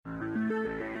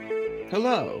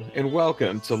Hello, and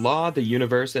welcome to Law, the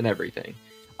Universe, and Everything.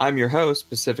 I'm your host,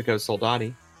 Pacifico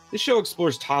Soldati. This show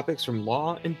explores topics from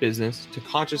law and business to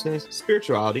consciousness,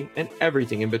 spirituality, and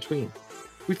everything in between.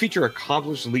 We feature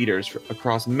accomplished leaders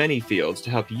across many fields to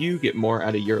help you get more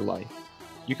out of your life.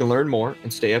 You can learn more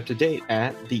and stay up to date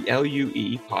at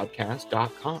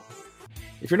theluepodcast.com.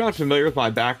 If you're not familiar with my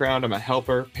background, I'm a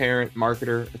helper, parent,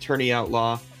 marketer, attorney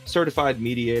outlaw, certified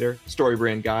mediator, story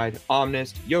brand guide,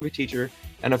 omnist, yoga teacher,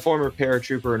 and a former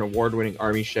paratrooper and award-winning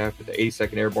Army chef with the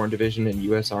 82nd Airborne Division and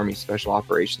U.S. Army Special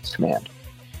Operations Command.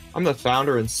 I'm the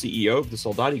founder and CEO of the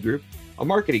Soldati Group, a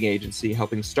marketing agency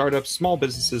helping startups, small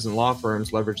businesses, and law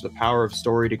firms leverage the power of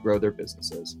story to grow their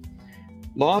businesses.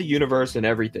 Law, the Universe, and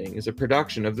Everything is a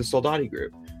production of the Soldati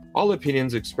Group. All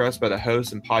opinions expressed by the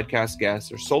hosts and podcast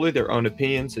guests are solely their own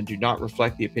opinions and do not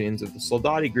reflect the opinions of the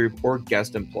Soldati Group or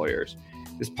guest employers.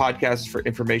 This podcast is for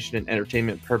information and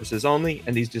entertainment purposes only,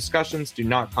 and these discussions do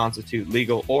not constitute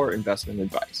legal or investment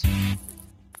advice.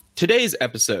 Today's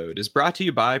episode is brought to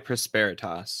you by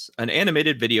Prosperitas, an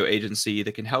animated video agency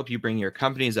that can help you bring your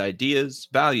company's ideas,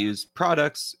 values,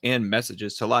 products, and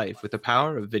messages to life with the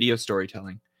power of video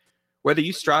storytelling. Whether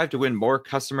you strive to win more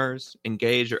customers,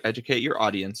 engage, or educate your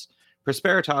audience,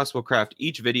 Prosperitas will craft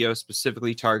each video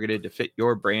specifically targeted to fit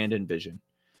your brand and vision.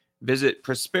 Visit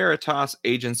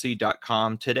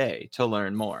prosperitasagency.com today to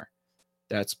learn more.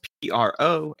 That's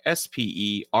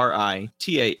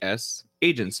Prosperitas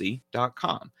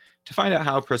agency.com to find out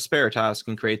how Prosperitas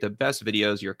can create the best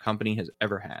videos your company has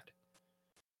ever had.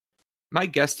 My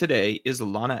guest today is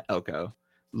Lana Elko.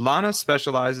 Lana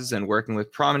specializes in working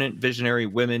with prominent visionary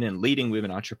women and leading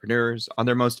women entrepreneurs on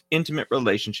their most intimate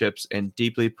relationships and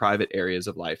deeply private areas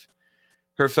of life.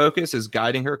 Her focus is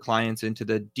guiding her clients into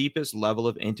the deepest level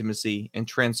of intimacy and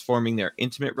transforming their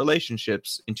intimate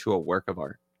relationships into a work of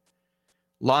art.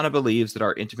 Lana believes that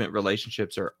our intimate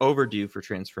relationships are overdue for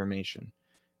transformation.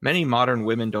 Many modern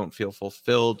women don't feel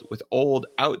fulfilled with old,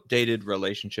 outdated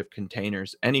relationship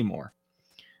containers anymore.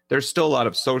 There's still a lot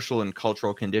of social and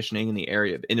cultural conditioning in the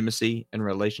area of intimacy and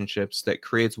relationships that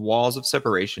creates walls of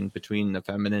separation between the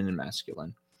feminine and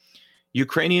masculine.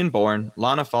 Ukrainian-born,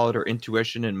 Lana followed her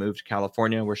intuition and moved to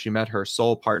California, where she met her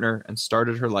soul partner and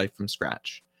started her life from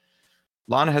scratch.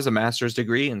 Lana has a master's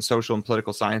degree in social and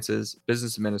political sciences,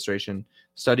 business administration,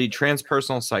 studied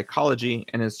transpersonal psychology,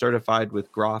 and is certified with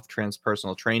Groff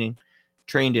Transpersonal Training,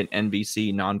 trained in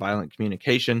NVC Nonviolent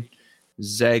Communication,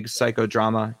 Zeg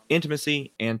Psychodrama,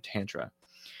 Intimacy, and Tantra.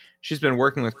 She's been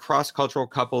working with cross-cultural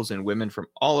couples and women from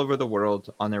all over the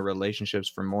world on their relationships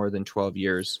for more than 12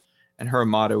 years. And her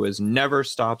motto is never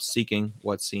stop seeking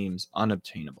what seems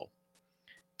unobtainable.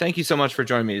 Thank you so much for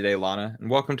joining me today, Lana, and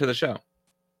welcome to the show.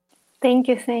 Thank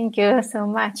you so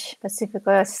much,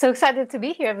 Pacifico. So excited to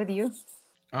be here with you.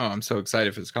 Oh, I'm so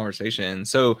excited for this conversation.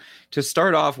 So to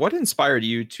start off, what inspired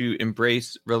you to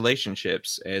embrace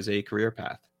relationships as a career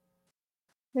path?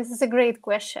 This is a great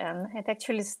question. It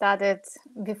actually started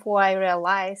before I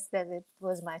realized that it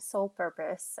was my sole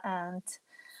purpose. And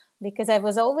because I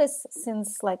was always,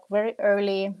 since like very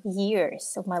early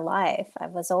years of my life, I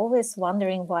was always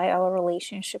wondering why our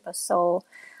relationship is so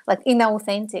like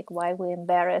inauthentic, why we're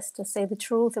embarrassed to say the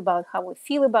truth about how we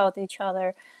feel about each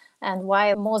other, and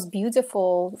why the most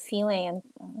beautiful feeling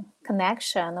and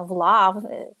connection of love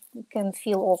can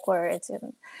feel awkward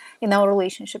in our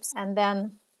relationships. And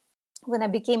then when I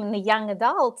became a young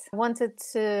adult, I wanted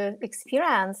to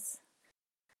experience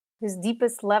this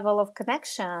deepest level of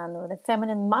connection with the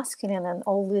feminine, masculine, and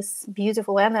all this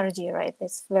beautiful energy, right?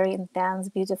 This very intense,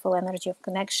 beautiful energy of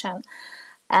connection.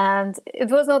 And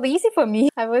it was not easy for me.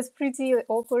 I was pretty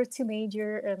awkward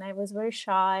teenager and I was very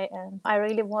shy and I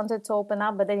really wanted to open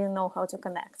up, but I didn't know how to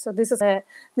connect. So this is the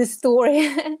story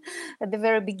at the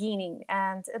very beginning.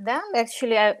 And then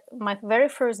actually my very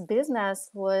first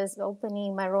business was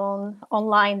opening my own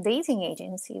online dating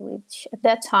agency, which at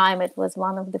that time it was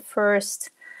one of the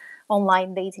first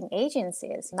online dating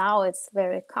agencies. Now it's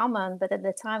very common, but at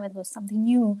the time it was something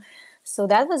new. So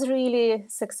that was really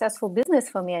successful business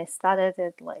for me. I started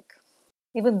it like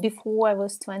even before I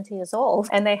was 20 years old.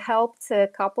 And I helped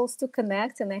couples to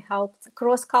connect, and I helped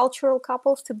cross-cultural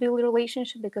couples to build a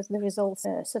relationship because there is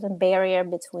also a certain barrier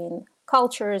between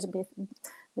cultures,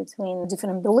 between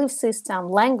different belief system,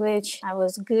 language. I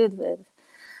was good with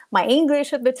my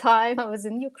English at the time. I was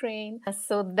in Ukraine.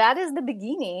 So that is the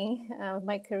beginning of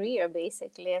my career,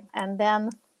 basically. And then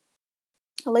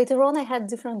later on, I had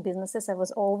different businesses. I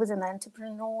was always an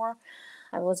entrepreneur.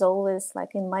 I was always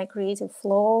like in my creative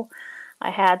flow. I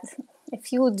had a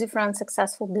few different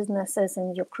successful businesses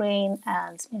in Ukraine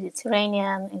and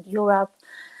Mediterranean, in Europe.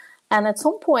 And at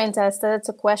some point, I started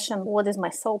to question, what is my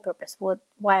soul purpose?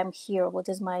 Why I'm here? What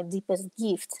is my deepest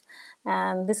gift?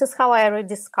 And this is how I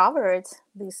rediscovered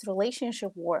this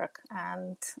relationship work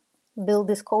and build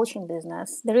this coaching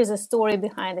business. There is a story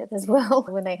behind it as well.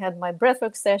 When I had my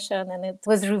breathwork session, and it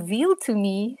was revealed to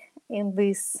me in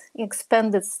these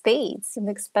expanded states, in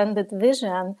expanded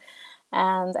vision.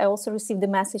 And I also received the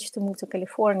message to move to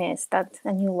California, start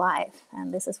a new life.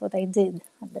 And this is what I did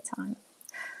at the time.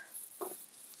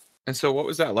 And so what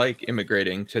was that like,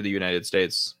 immigrating to the United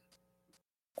States?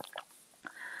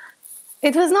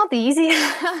 It was not easy.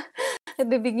 At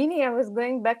the beginning, I was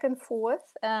going back and forth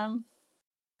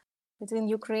between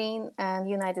Ukraine and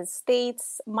United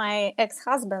States. My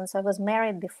ex-husband, so I was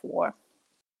married before.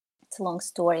 It's a long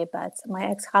story, but my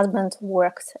ex-husband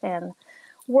worked in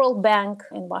World Bank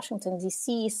in Washington,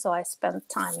 D.C., so I spent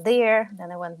time there.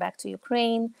 Then I went back to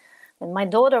Ukraine. And my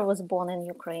daughter was born in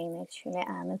Ukraine, actually.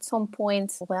 And at some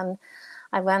point when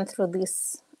I went through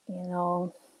this,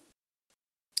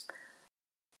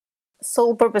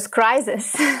 soul purpose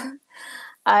crisis,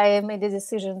 I made a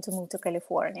decision to move to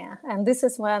California. And this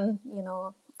is when,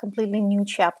 completely new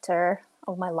chapter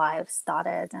of my life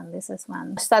started. And this is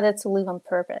when I started to live on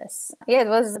purpose. Yeah, it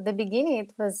was at the beginning,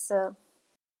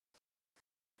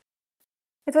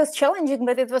 it was challenging,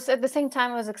 but it was at the same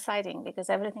time, it was exciting because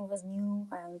everything was new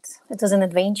and it was an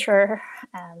adventure.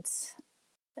 And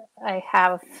I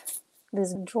have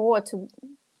this draw to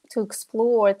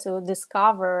explore, to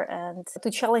discover, and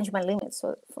to challenge my limits.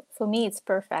 So for me, it's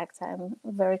perfect. I'm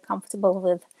very comfortable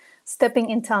with stepping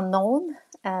into unknown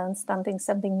and starting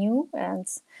something new. And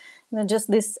just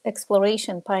this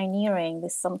exploration, pioneering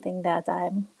is something that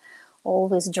I'm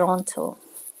always drawn to.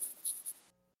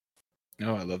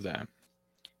 Oh, I love that.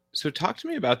 So talk to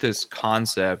me about this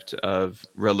concept of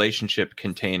relationship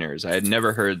containers. I had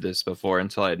never heard this before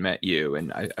until I had met you,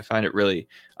 and I find it really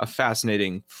a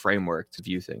fascinating framework to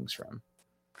view things from.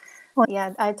 Well,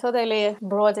 yeah, I totally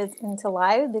brought it into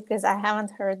life because I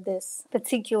haven't heard this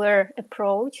particular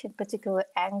approach, a particular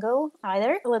angle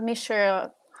either. Let me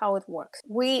share how it works.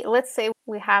 Let's say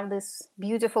we have this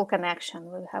beautiful connection.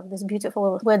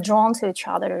 We're drawn to each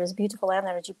other. There's beautiful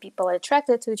energy. People are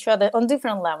attracted to each other on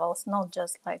different levels, not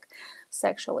just like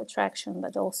sexual attraction,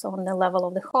 but also on the level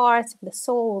of the heart, the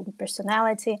soul, the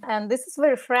personality. And this is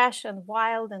very fresh and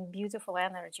wild and beautiful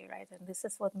energy, right? And this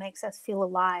is what makes us feel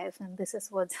alive. And this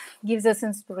is what gives us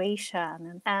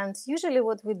inspiration. And usually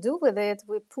what we do with it,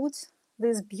 we put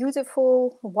this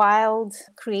beautiful, wild,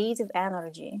 creative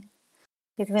energy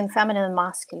between feminine and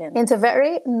masculine into a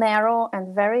very narrow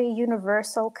and very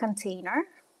universal container,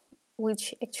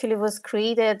 which actually was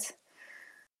created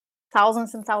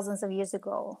thousands and thousands of years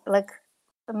ago, like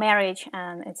a marriage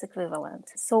and its equivalent.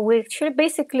 So we actually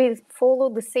basically follow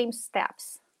the same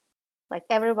steps. Like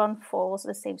everyone follows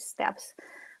the same steps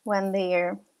when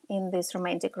they're in this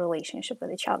romantic relationship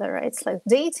with each other, right? It's like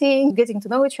dating, getting to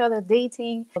know each other,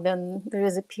 dating. Then there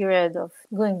is a period of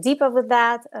going deeper with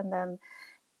that, and then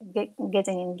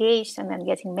getting engaged and then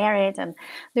getting married, and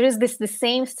there is the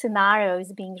same scenario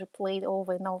is being replayed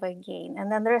over and over again.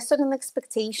 And then there are certain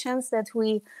expectations that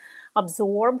we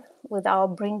absorb with our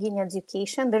bringing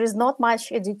education. There is not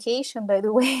much education, by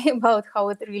the way, about how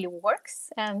it really works,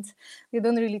 and we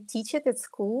don't really teach it at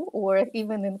school or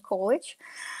even in college.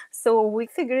 So we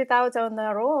figure it out on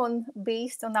our own,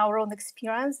 based on our own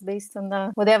experience, based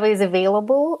on whatever is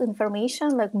available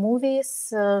information, like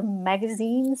movies,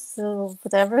 magazines,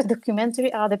 whatever,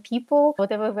 documentary, other people,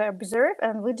 whatever we observe,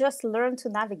 and we just learn to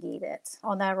navigate it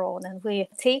on our own. And we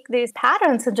take these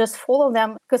patterns and just follow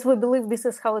them because we believe this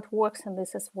is how it works and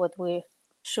this is what we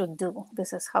should do.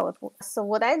 This is how it works. So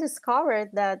what I discovered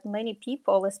that many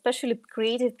people, especially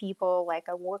creative people, like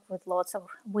I work with lots of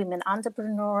women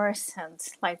entrepreneurs and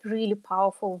like really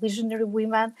powerful visionary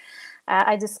women,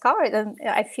 I discovered, and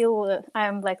I feel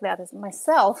I'm like that as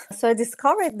myself. So I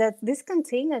discovered that this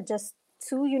container just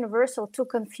too universal, too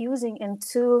confusing, and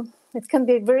it can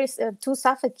be very too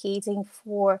suffocating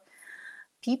for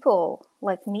people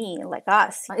like me, like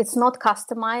us. It's not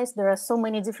customized. There are so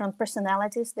many different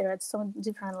personalities. There are so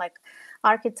different like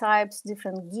archetypes,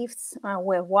 different gifts.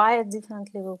 We're wired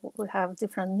differently. We have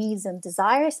different needs and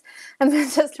desires. And we're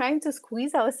just trying to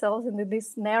squeeze ourselves into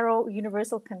this narrow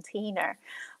universal container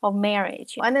of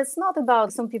marriage. And it's not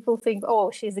about, some people think,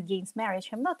 oh, she's against marriage.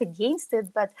 I'm not against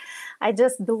it, but I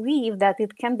just believe that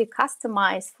it can be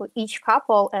customized for each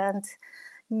couple, and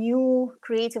new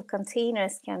creative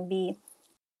containers can be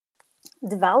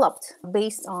developed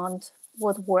based on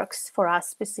what works for us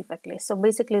specifically. So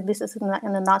basically, this is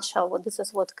in a nutshell what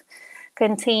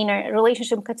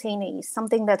relationship container is: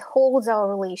 something that holds our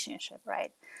relationship,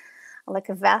 right? Like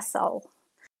a vessel.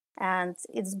 And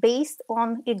it's based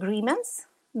on agreements,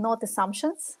 not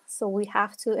assumptions. So we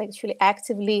have to actually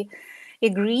actively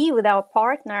agree with our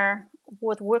partner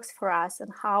what works for us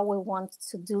and how we want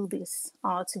to do this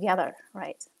together,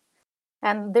 right?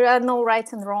 And there are no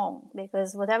right and wrong,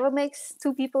 because whatever makes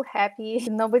two people happy,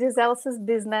 nobody else's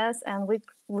business, and we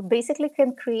basically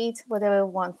can create whatever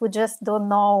we want. We just don't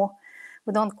know,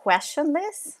 we don't question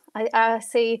this. I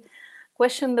say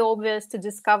question the obvious to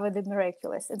discover the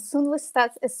miraculous. As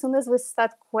soon as we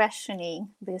start questioning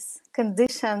these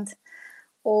conditioned,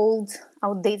 old,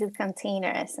 outdated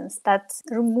containers and start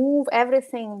remove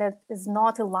everything that is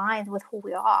not aligned with who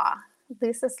we are,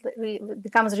 this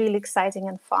becomes really exciting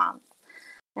and fun.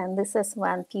 And this is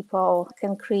when people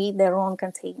can create their own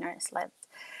containers, like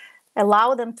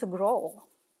allow them to grow.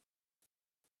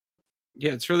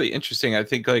 Yeah, it's really interesting. I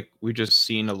think like we've just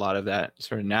seen a lot of that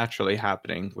sort of naturally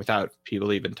happening without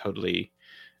people even totally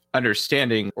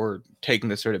understanding or taking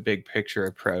the sort of big picture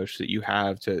approach that you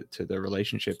have to the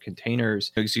relationship containers,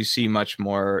 because you see much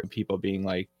more people being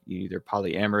like either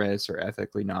polyamorous or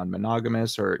ethically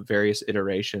non-monogamous or various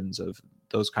iterations of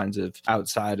those kinds of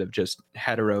outside of just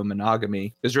hetero monogamy.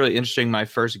 It was really interesting. My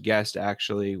first guest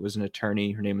actually was an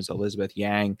attorney. Her name is Elizabeth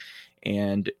Yang,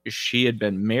 and she had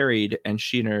been married, and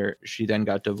she then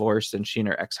got divorced, and she and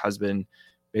her ex-husband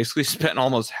basically spent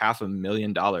almost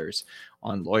 $500,000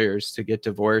 on lawyers to get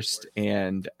divorced.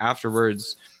 And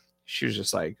afterwards, she was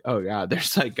just like, oh God,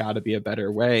 there's like got to be a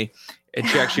better way. And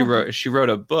she actually wrote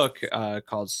a book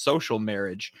called Social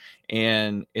Marriage.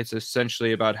 And it's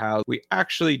essentially about how we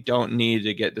actually don't need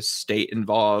to get the state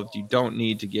involved. You don't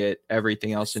need to get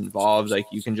everything else involved. Like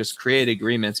you can just create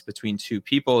agreements between two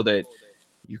people that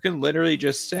you can literally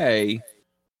just say,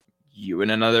 you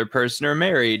and another person are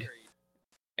married,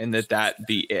 and that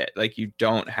be it. Like you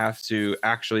don't have to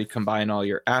actually combine all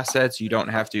your assets. You don't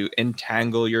have to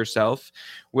entangle yourself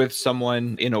with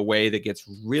someone in a way that gets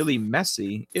really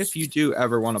messy if you do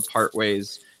ever want to part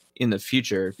ways in the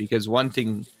future. Because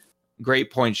one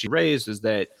great point she raised is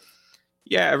that,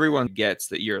 yeah, everyone gets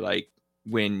that you're like,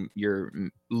 when you're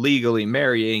legally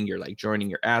marrying, you're like joining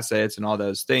your assets and all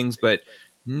those things, but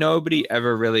nobody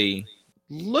ever really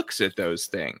looks at those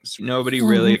things. Nobody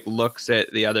really looks at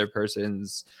the other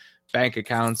person's bank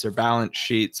accounts or balance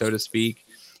sheet, so to speak.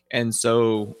 And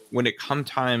so when it comes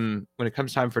time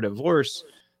for divorce,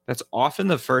 that's often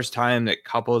the first time that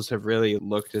couples have really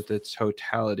looked at the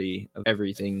totality of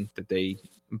everything that they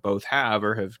both have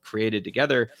or have created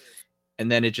together.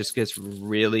 And then it just gets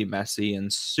really messy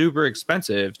and super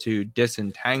expensive to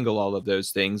disentangle all of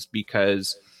those things,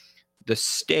 because the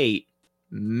state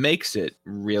makes it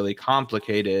really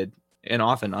complicated and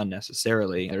often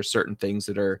unnecessarily. There's certain things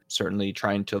that are certainly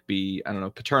trying to be, I don't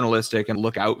know, paternalistic and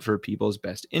look out for people's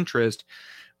best interest.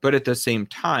 But at the same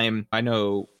time, I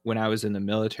know when I was in the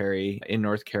military in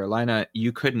North Carolina,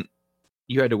 you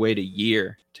had to wait a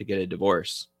year to get a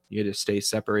divorce. You had to stay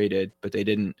separated, but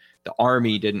the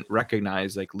Army didn't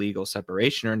recognize like legal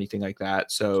separation or anything like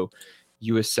that. So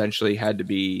you essentially had to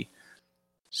be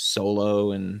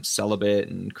solo and celibate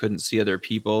and couldn't see other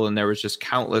people. And there was just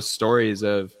countless stories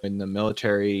of, in the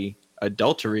military,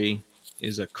 adultery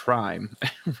is a crime,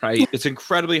 right? It's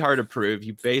incredibly hard to prove.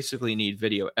 You basically need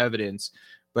video evidence,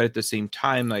 but at the same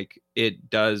time, like it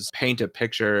does paint a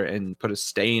picture and put a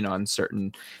stain on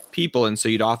certain people. And so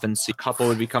you'd often see a couple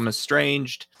would become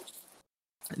estranged.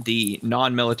 The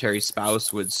non-military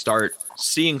spouse would start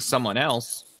seeing someone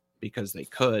else because they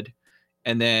could.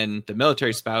 And then the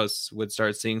military spouse would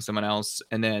start seeing someone else.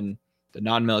 And then the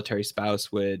non-military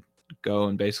spouse would go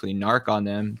and basically narc on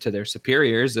them to their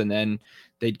superiors. And then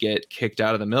they'd get kicked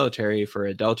out of the military for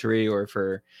adultery or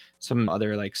for some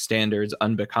other like standards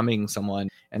unbecoming someone.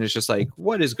 And it's just like,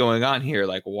 what is going on here?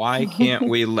 Like, why can't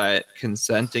we let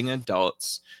consenting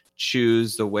adults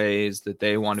choose the ways that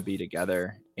they want to be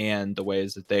together and the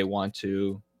ways that they want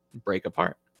to break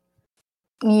apart?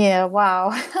 Yeah, wow.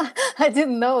 I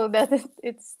didn't know that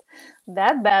it's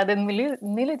that bad in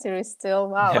military still.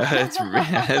 Wow.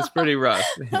 Yeah, it's pretty rough.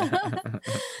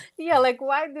 Yeah, like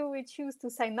why do we choose to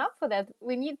sign up for that?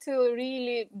 We need to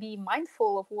really be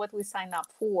mindful of what we sign up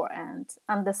for and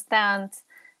understand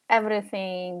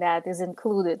everything that is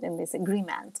included in this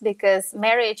agreement, because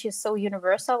marriage is so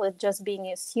universal. It's just being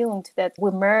assumed that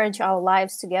we merge our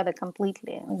lives together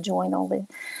completely and join all the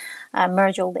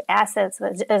merge all the assets.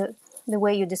 The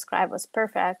way you describe was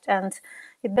perfect. And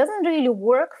it doesn't really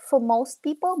work for most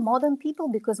people, modern people,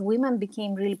 because women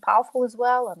became really powerful as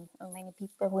well. And many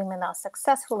women are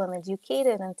successful and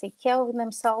educated and take care of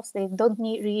themselves. They don't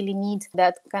really need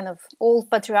that kind of old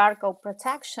patriarchal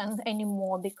protection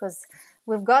anymore, because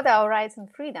we've got our rights and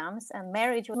freedoms, and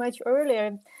marriage much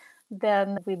earlier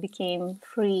then we became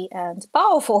free and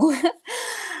powerful.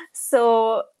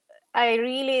 So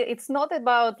it's not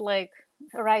about like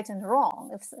right and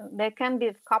wrong. There can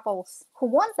be couples who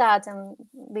want that and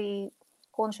they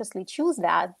consciously choose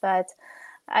that, but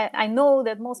I know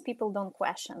that most people don't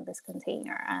question this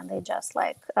container and they just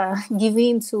like give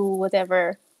in to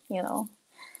whatever,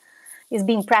 is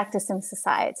being practiced in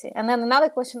society. And then another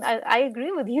question, I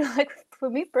agree with you. Like for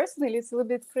me personally, it's a little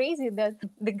bit crazy that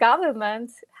the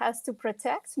government has to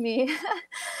protect me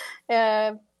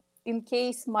in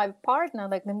case my partner,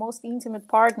 like the most intimate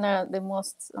partner, the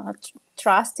most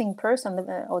trusting person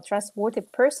or trustworthy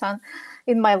person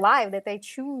in my life that I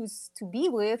choose to be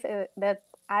with, that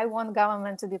I want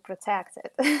government to be protected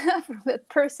from that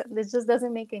person. This just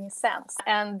doesn't make any sense.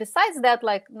 And besides that,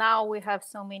 like now we have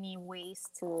so many ways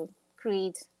to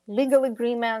create legal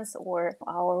agreements or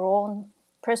our own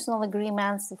personal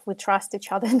agreements if we trust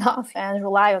each other enough and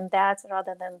rely on that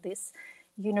rather than this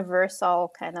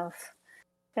universal kind of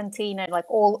container, like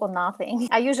all or nothing.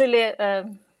 I usually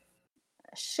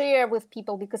share with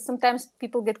people because sometimes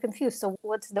people get confused. So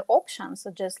what's the option?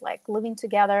 So just like living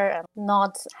together and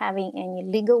not having any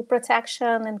legal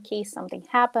protection in case something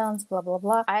happens, blah, blah,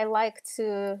 blah. I like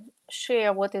to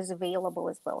share what is available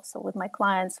as well. So with my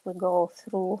clients, we go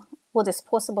through what is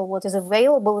possible, what is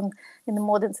available in the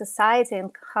modern society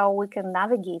and how we can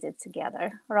navigate it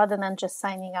together rather than just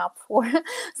signing up for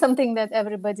something that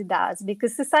everybody does,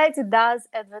 because society does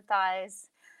advertise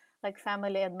like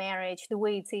family and marriage the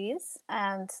way it is,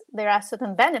 and there are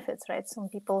certain benefits, right? Some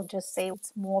people just say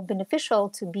it's more beneficial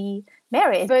to be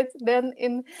married, but then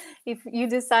if you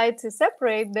decide to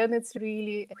separate, then it's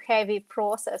really a heavy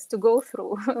process to go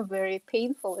through, very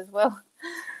painful as well.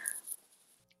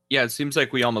 Yeah, it seems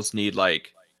like we almost need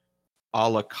like a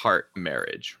la carte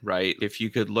marriage, right? If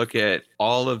you could look at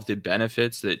all of the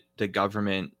benefits that the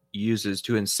government uses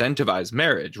to incentivize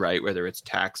marriage, right? Whether it's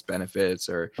tax benefits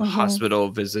or hospital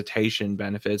visitation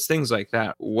benefits, things like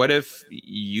that. What if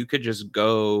you could just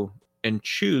go and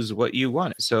choose what you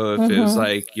want? So if it was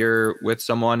like you're with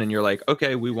someone and you're like,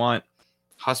 okay, we want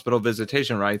hospital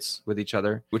visitation rights with each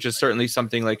other, which is certainly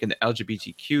something like in the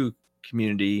LGBTQ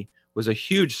community was a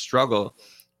huge struggle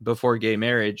before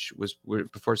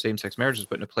before same-sex marriage was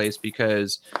put into place,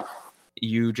 because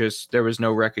there was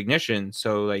no recognition.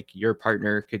 So like your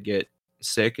partner could get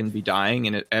sick and be dying.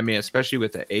 And especially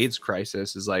with the AIDS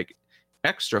crisis is like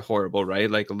extra horrible, right?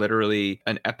 Like literally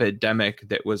an epidemic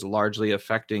that was largely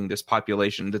affecting this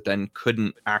population that then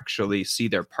couldn't actually see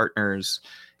their partners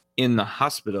in the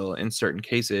hospital in certain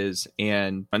cases.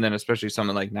 And then especially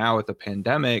something like now with the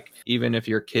pandemic, even if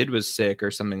your kid was sick or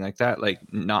something like that, like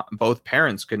not both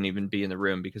parents couldn't even be in the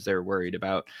room because they're worried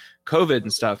about COVID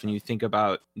and stuff. And you think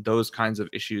about those kinds of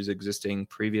issues existing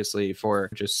previously for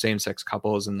just same-sex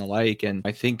couples and the like. And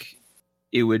I think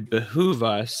it would behoove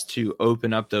us to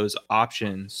open up those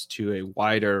options to a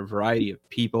wider variety of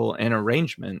people and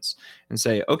arrangements and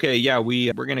say, okay, yeah,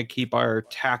 we're going to keep our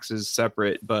taxes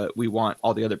separate, but we want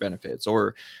all the other benefits,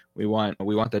 or we want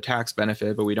the tax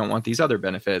benefit, but we don't want these other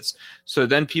benefits. So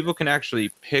then people can actually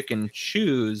pick and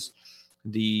choose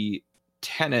the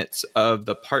tenets of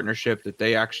the partnership that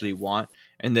they actually want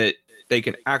and that they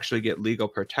can actually get legal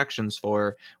protections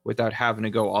for without having to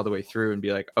go all the way through and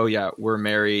be like, oh yeah, we're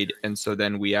married, and so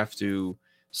then we have to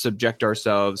subject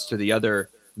ourselves to the other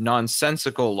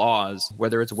nonsensical laws,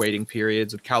 whether it's waiting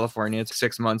periods. Of California, it's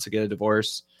 6 months to get a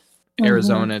divorce.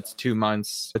 Arizona, it's 2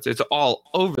 months. It's all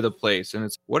over the place. And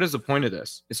what is the point of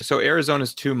this? So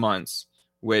Arizona's 2 months,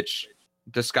 which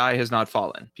the sky has not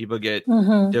fallen. People get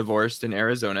divorced in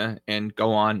Arizona and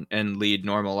go on and lead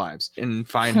normal lives and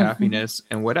find happiness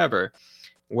and whatever.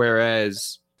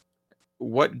 Whereas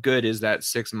what good is that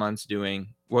 6 months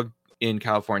doing what in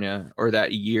California, or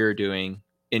that year doing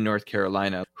in North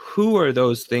Carolina? Who are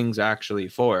those things actually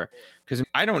for? Because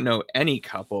I don't know any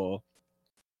couple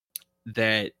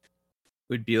that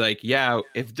would be like, yeah,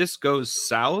 if this goes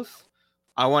south,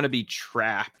 I want to be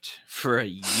trapped for a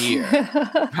year,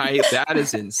 right? That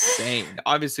is insane.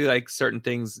 Obviously, like certain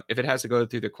things, if it has to go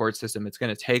through the court system, it's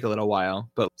going to take a little while,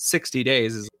 but 60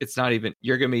 days it's not even,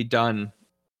 you're going to be done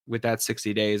with that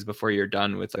 60 days before you're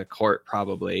done with a court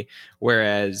probably.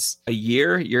 Whereas a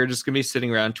year, you're just going to be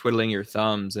sitting around twiddling your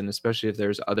thumbs. And especially if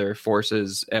there's other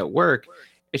forces at work,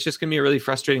 it's just going to be a really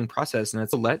frustrating process. And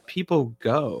it's let people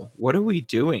go. What are we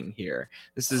doing here?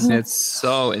 It's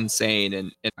so insane.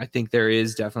 And I think there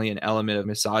is definitely an element of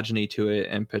misogyny to it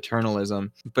and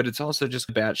paternalism, but it's also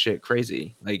just batshit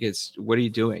crazy. Like what are you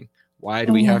doing? Why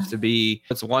do we have to be,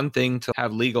 it's one thing to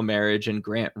have legal marriage and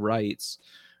grant rights,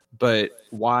 but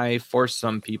why force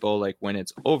some people, like when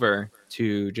it's over,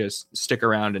 to just stick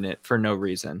around in it for no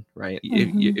reason, right?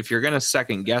 If you're going to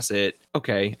second guess it,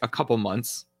 okay, a couple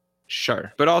months,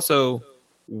 sure. But also,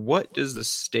 what does the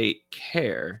state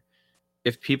care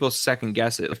if people second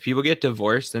guess it? If people get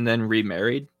divorced and then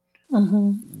remarried,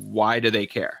 why do they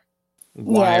care?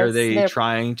 Why are they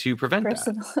trying to prevent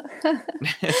that?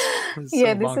 This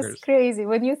is crazy.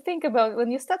 When you think about, when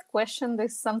you start questioning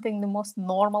this, something, the most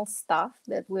normal stuff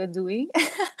that we're doing,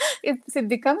 it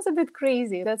becomes a bit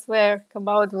crazy. That's where I come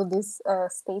out with this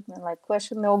statement, like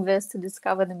question the obvious to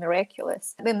discover the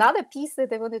miraculous. And another piece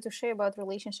that I wanted to share about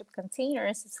relationship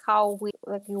containers is how we,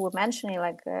 like you were mentioning,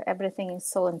 like everything is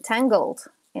so entangled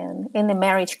in the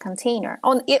marriage container.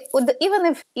 Even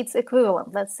if it's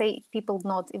equivalent, let's say people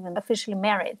not even officially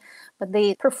married, but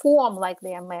they perform like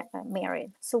they are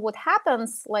married. So what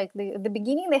happens, like the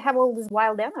beginning, they have all this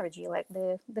wild energy, like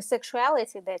the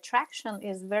sexuality, the attraction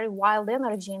is very wild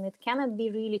energy, and it cannot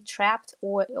be really trapped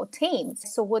or tamed.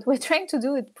 So what we're trying to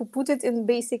do is to put it in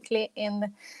basically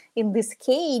in this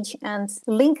cage and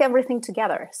link everything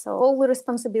together. So all the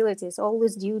responsibilities, all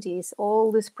these duties,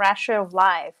 all this pressure of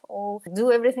life, all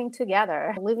do everything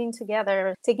together, living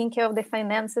together, taking care of the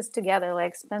finances together,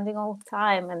 like spending all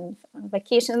time and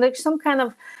vacation. There's some kind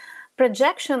of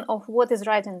projection of what is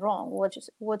right and wrong,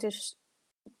 what is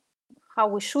how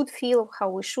we should feel, how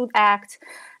we should act,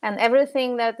 and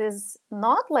everything that is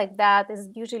not like that is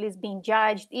usually being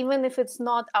judged, even if it's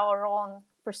not our own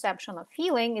perception of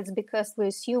feeling. It's because we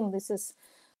assume this is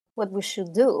what we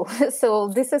should do. So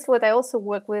this is what I also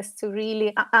work with, to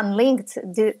really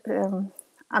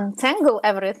untangle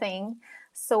everything,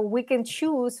 so we can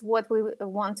choose what we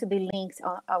want to be linked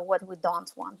or what we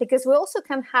don't want. Because we also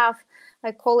can have,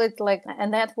 I call it like a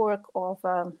network of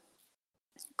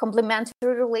complementary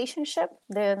relationship,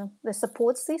 the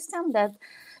support system that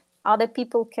other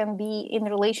people can be in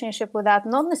relationship without,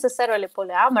 not necessarily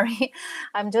polyamory.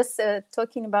 I'm just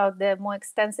talking about the more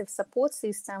extensive support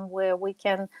system where we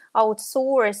can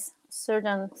outsource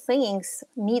certain things,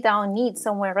 meet our needs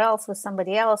somewhere else with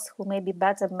somebody else who may be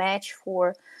better match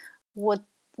for what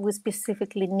we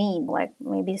specifically need, like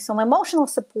maybe some emotional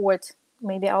support,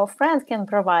 maybe our friend can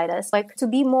provide us, like to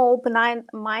be more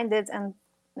open-minded and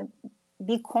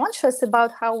be conscious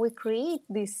about how we create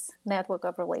this network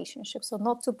of relationships. So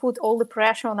not to put all the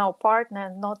pressure on our partner,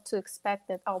 and not to expect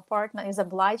that our partner is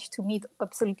obliged to meet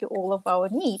absolutely all of our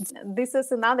needs. This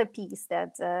is another piece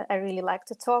that I really like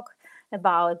to talk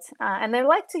about. And I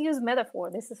like to use metaphor.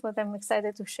 This is what I'm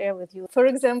excited to share with you. For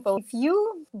example, if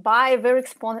you buy a very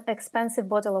expensive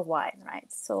bottle of wine, right?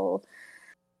 So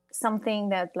something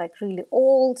that like really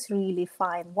old, really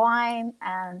fine wine,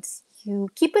 and you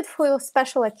keep it for a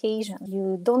special occasion.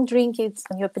 You don't drink it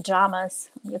in your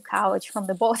pajamas, on your couch from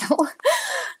the bottle.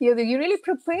 You really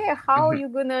prepare how you're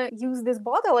going to use this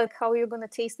bottle, and how you're going to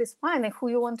taste this wine, and who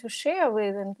you want to share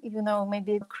with, and,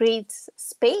 maybe create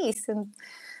space and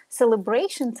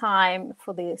celebration time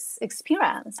for this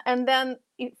experience. And then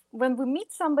when we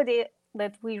meet somebody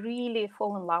that we really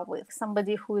fall in love with,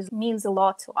 somebody who means a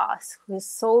lot to us, who is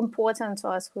so important to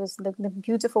us, who is the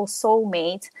beautiful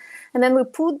soulmate, and then we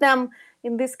put them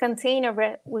in this container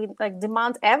where we like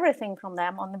demand everything from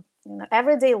them on the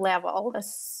everyday level.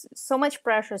 So much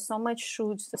pressure, so much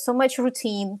shoots, so much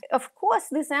routine. Of course,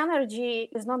 this energy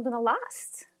is not going to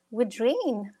last. We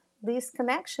drain this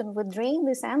connection, we drain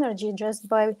this energy just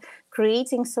by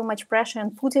creating so much pressure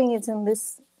and putting it in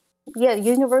this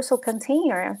universal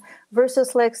container,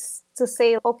 versus like to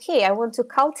say, okay, I want to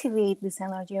cultivate this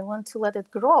energy, I want to let it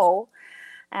grow,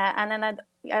 and then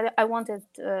I want it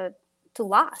to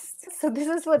last. So this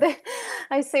is what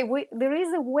I say. There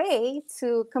is a way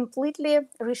to completely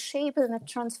reshape and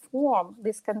transform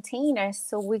these containers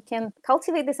so we can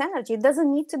cultivate this energy. It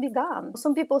doesn't need to be gone.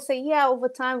 Some people say, over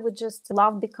time,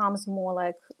 love becomes more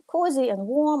like cozy and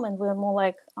warm, and we're more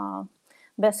like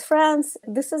best friends.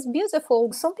 This is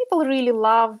beautiful. Some people really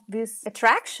love this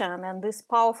attraction and this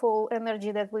powerful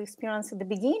energy that we experience at the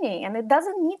beginning, and it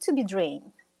doesn't need to be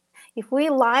drained. If we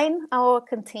align our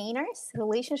containers,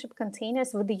 relationship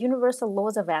containers, with the universal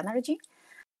laws of energy,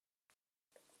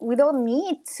 we don't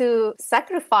need to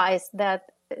sacrifice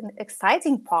that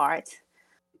exciting part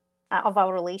of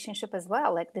our relationship as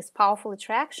well, like this powerful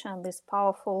attraction, this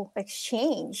powerful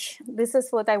exchange. This is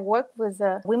what I work with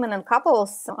women and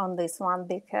couples on this one,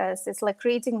 because it's like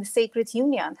creating the sacred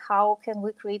union. How can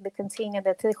we create the container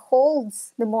that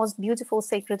holds the most beautiful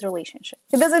sacred relationship?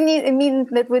 It doesn't mean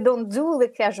that we don't do the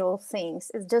casual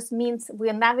things. It just means we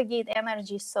navigate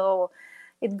energy so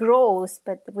it grows,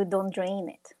 but we don't drain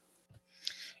it.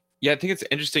 Yeah, I think it's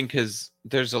interesting because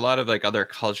there's a lot of like other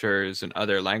cultures and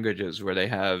other languages where they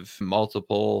have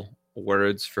multiple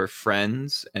words for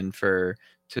friends and to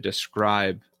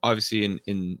describe, obviously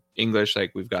in English,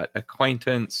 like we've got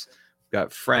acquaintance, we've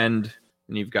got friend,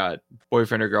 and you've got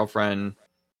boyfriend or girlfriend,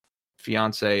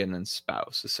 fiance, and then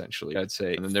spouse, essentially, I'd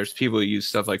say. And then there's people who use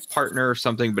stuff like partner or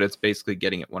something, but it's basically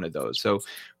getting at one of those. So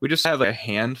we just have a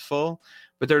handful,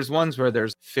 but there's ones where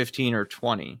there's 15 or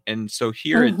 20. And so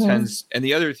here it tends, and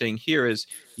the other thing here is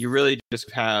you really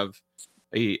just have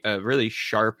a really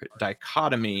sharp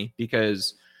dichotomy,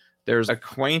 because there's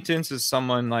acquaintance is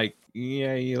someone like,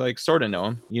 yeah, you like sort of know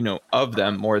them, you know of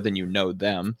them more than you know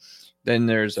them. Then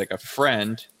there's like a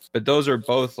friend, but those are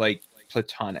both like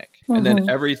platonic, and then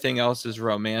everything else is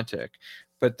romantic.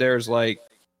 But there's like,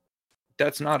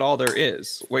 that's not all there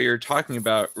is. What you're talking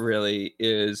about really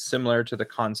is similar to the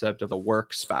concept of a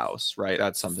work spouse, right?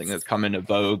 That's something that's come into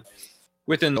vogue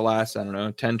within the last, I don't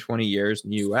know, 10, 20 years in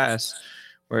the US,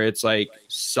 where it's like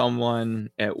someone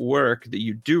at work that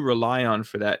you do rely on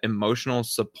for that emotional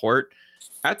support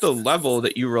at the level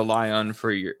that you rely on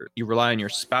your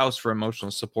spouse for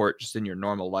emotional support just in your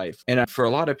normal life. And for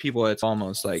a lot of people, it's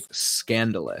almost like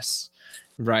scandalous,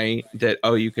 right? That,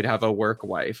 oh, you could have a work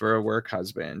wife or a work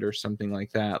husband or something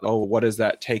like that. Oh, what is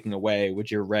that taking away? Would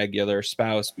your regular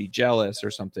spouse be jealous or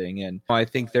something? And I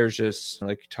think there's just,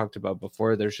 like you talked about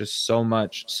before, there's just so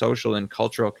much social and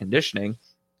cultural conditioning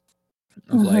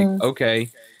of like, okay.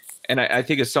 And I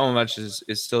think it's so much is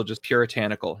still just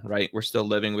puritanical, right? We're still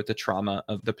living with the trauma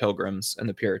of the Pilgrims and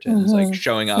the Puritans, like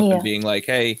showing up and being like,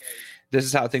 hey, this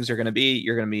is how things are going to be.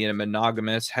 You're going to be in a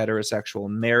monogamous heterosexual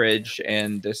marriage,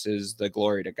 and this is the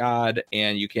glory to God,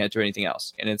 and you can't do anything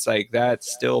else. And it's like that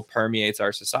still permeates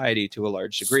our society to a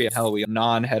large degree. Hell, we have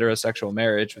non-heterosexual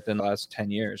marriage within the last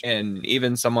 10 years. And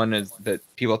even someone that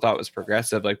people thought was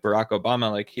progressive, like Barack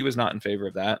Obama, like he was not in favor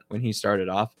of that when he started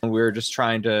off. And we were just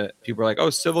people were like, oh,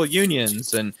 civil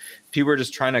unions, and people were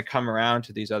just trying to come around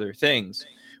to these other things,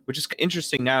 which is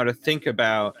interesting now to think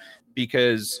about,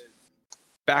 because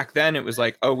back then it was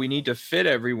like, oh, we need to fit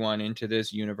everyone into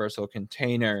this universal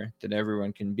container that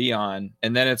everyone can be on.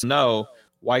 And then it's, no,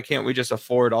 why can't we just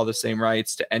afford all the same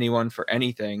rights to anyone for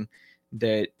anything,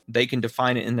 that they can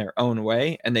define it in their own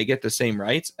way and they get the same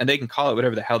rights and they can call it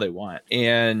whatever the hell they want?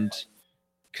 And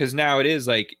because now it is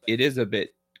a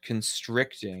bit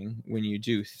constricting when you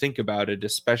do think about it,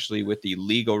 especially with the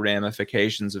legal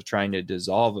ramifications of trying to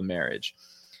dissolve a marriage.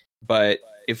 But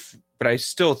I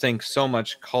still think so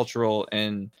much cultural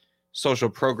and social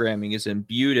programming is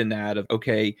imbued in that of,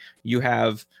 okay, you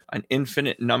have an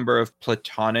infinite number of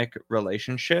platonic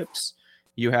relationships,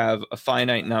 you have a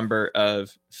finite number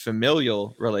of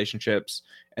familial relationships,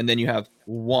 and then you have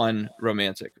one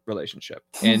romantic relationship.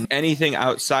 And anything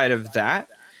outside of that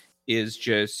is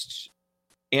just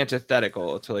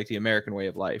antithetical to like the American way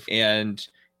of life. And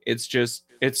it's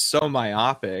so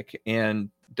myopic, and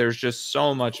there's just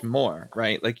so much more,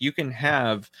 right? Like you can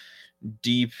have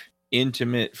deep,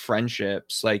 intimate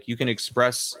friendships. Like you can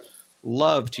express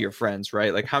love to your friends,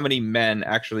 right? Like how many men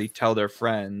actually tell their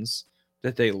friends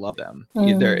that they love them,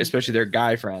 especially their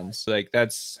guy friends? Like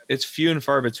it's few and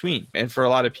far between. And for a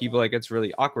lot of people, like it's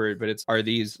really awkward, but are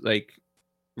these like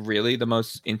really the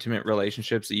most intimate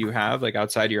relationships that you have, like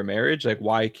outside your marriage? Like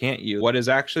why can't you? What is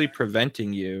actually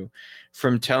preventing you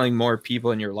from telling more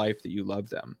people in your life that you love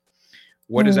them?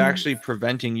 What is actually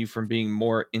preventing you from being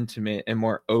more intimate and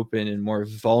more open and more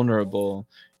vulnerable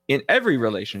in every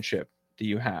relationship that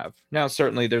you have? Now,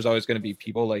 certainly there's always going to be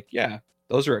people like, yeah,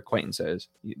 those are acquaintances.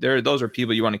 Those are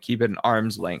people you want to keep at an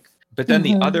arm's length. But then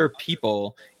the other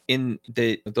people in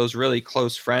those really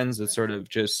close friends that sort of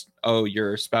just, oh,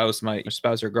 your spouse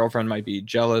or girlfriend might be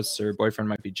jealous, or boyfriend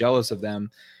might be jealous of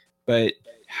them. But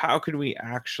how could we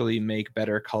actually make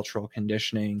better cultural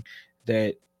conditioning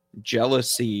that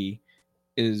jealousy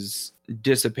is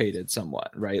dissipated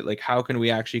somewhat, right? Like how can we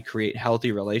actually create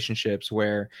healthy relationships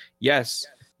where, yes,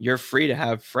 you're free to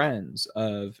have friends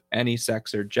of any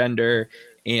sex or gender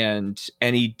and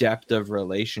any depth of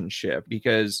relationship?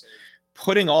 Because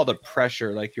putting all the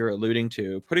pressure, like you're alluding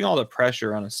to, putting all the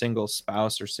pressure on a single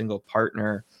spouse or single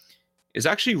partner is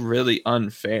actually really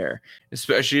unfair,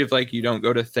 especially if like you don't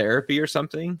go to therapy or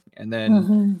something and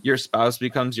then your spouse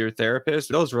becomes your therapist.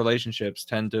 Those relationships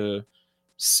tend to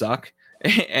suck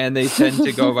and they tend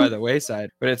to go by the wayside.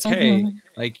 But it's, hey,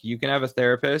 like you can have a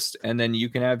therapist, and then you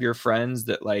can have your friends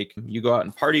that like you go out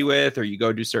and party with, or you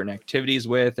go do certain activities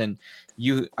with, and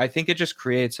I think it just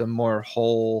creates a more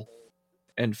whole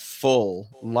and full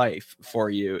life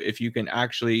for you if you can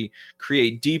actually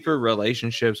create deeper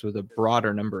relationships with a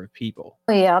broader number of people.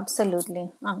 Yeah,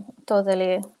 absolutely.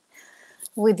 Totally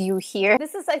with you here.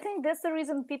 I think that's the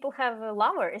reason people have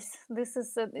lovers.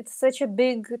 It's such a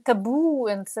big taboo,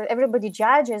 and so everybody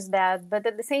judges that, but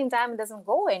at the same time, it doesn't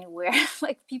go anywhere.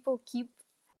 Like, people keep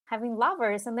having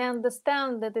lovers, and they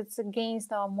understand that it's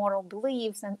against our moral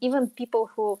beliefs, and even people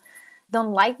who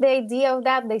don't like the idea of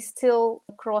that, they still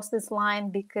cross this line,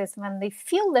 because when they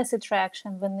feel this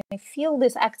attraction, when they feel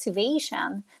this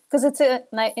activation, because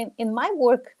in my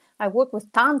work, I work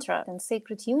with Tantra and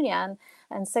sacred union,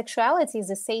 and sexuality is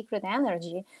a sacred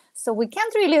energy. So we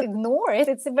can't really ignore it.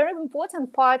 It's a very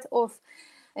important part of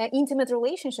intimate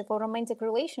relationship or romantic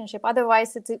relationship.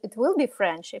 Otherwise, it will be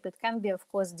friendship. It can be, of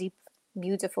course, deep,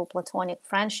 beautiful platonic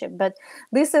friendship. But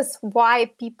this is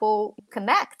why people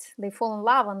connect. They fall in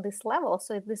love on this level.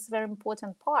 So this is a very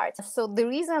important part. So the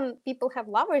reason people have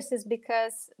lovers is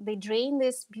because they drain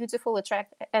this beautiful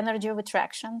energy of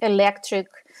attraction, electric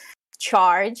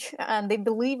charge, and they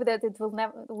believe that it will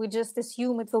never, we just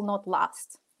assume it will not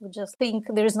last. We just think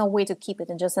there is no way to keep it,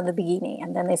 and just in the beginning.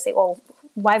 And then they say, oh,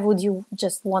 why would you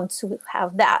just want to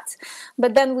have that?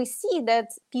 But then we see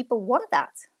that people want that.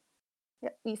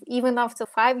 Even after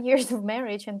 5 years of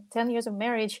marriage and 10 years of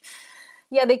marriage,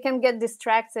 they can get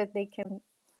distracted. They can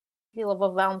feel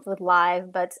overwhelmed with life.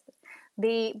 But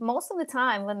most of the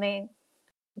time when they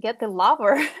get the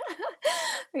lover,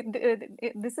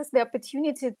 this is the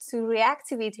opportunity to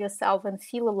reactivate yourself and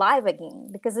feel alive again,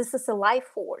 because this is a life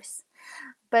force.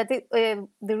 But the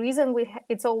reason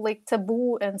it's all like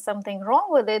taboo and something wrong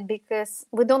with it, because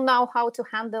we don't know how to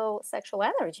handle sexual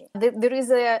energy. There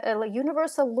is a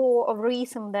universal law of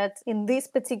rhythm that in this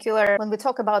particular, when we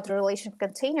talk about the relationship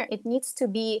container, it needs to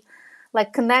be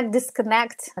like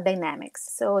connect-disconnect dynamics.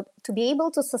 So to be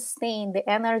able to sustain the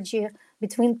energy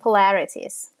between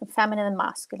polarities, the feminine and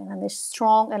masculine, and the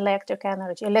strong electric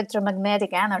energy,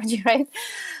 electromagnetic energy, right?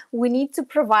 We need to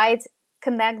provide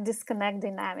connect-disconnect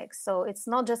dynamics. So it's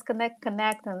not just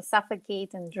connect and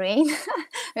suffocate and drain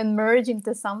and merge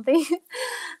into something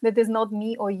that is not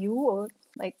me or you, or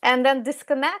like. And then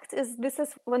disconnect is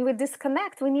when we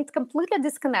disconnect, we need completely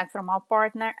disconnect from our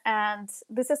partner, and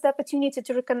this is the opportunity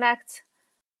to reconnect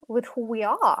with who we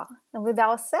are and with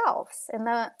ourselves, and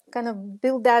kind of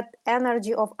build that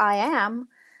energy of I am.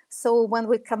 So when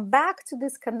we come back to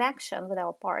this connection with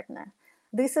our partner,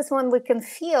 this is when we can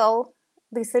feel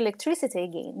this electricity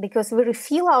again, because we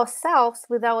refill ourselves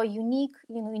with our unique,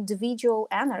 individual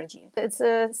energy. It's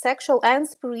sexual and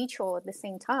spiritual at the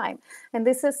same time. And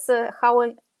this is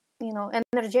how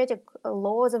energetic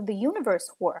laws of the universe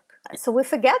work. So we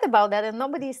forget about that, and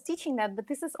nobody is teaching that, but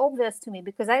this is obvious to me,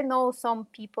 because I know some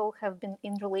people have been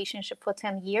in relationship for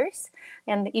 10 years,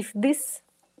 and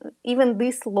even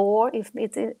this law, if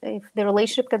the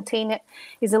relationship container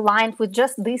is aligned with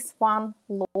just this one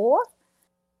law,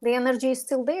 the energy is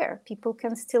still there. People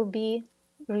can still be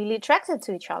really attracted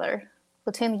to each other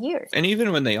for 10 years. And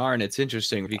even when they aren't, it's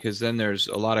interesting, because then there's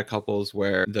a lot of couples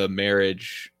where the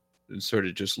marriage sort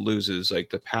of just loses like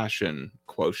the passion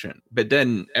quotient, but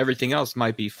then everything else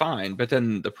might be fine. But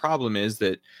then the problem is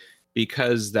that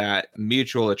because that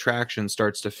mutual attraction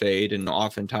starts to fade, and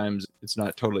oftentimes it's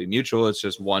not totally mutual, it's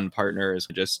just one partner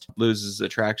just loses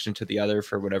attraction to the other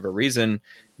for whatever reason,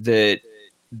 that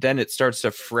then it starts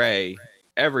to fray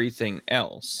everything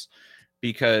else,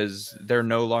 because they're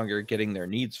no longer getting their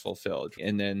needs fulfilled.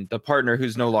 And then the partner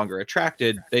who's no longer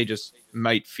attracted, they just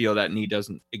might feel that need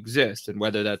doesn't exist. And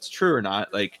whether that's true or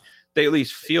not, like, they at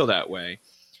least feel that way.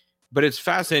 But it's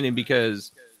fascinating,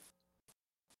 because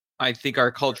I think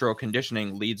our cultural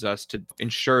conditioning leads us to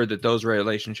ensure that those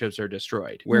relationships are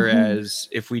destroyed. Whereas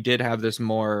if we did have this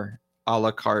more a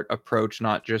la carte approach,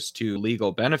 not just to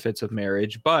legal benefits of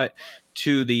marriage, but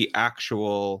to the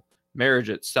actual marriage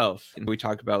itself. And we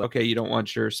talk about, okay, you don't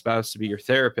want your spouse to be your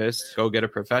therapist, go get a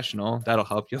professional, that'll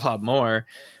help you a lot more.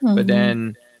 But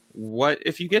then what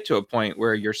if you get to a point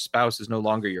where your spouse is no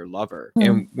longer your lover?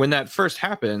 And when that first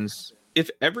happens, if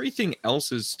everything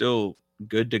else is still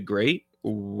good to great,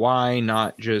 why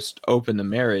not just open the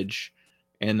marriage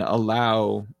and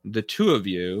allow the two of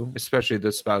you, especially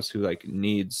the spouse who like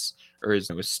needs or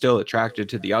is still attracted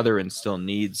to the other and still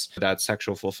needs that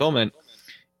sexual fulfillment,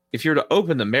 if you're to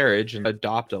open the marriage and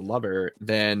adopt a lover,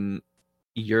 then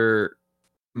you're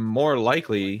more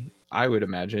likely, I would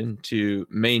imagine, to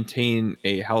maintain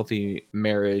a healthy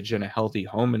marriage and a healthy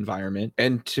home environment.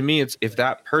 And to me, it's if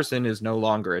that person is no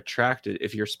longer attracted,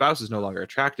 if your spouse is no longer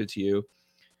attracted to you,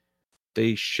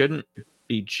 they shouldn't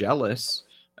be jealous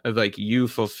of like you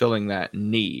fulfilling that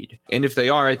need. And if they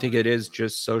are, I think it is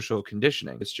just social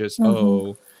conditioning. It's just,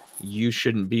 oh, you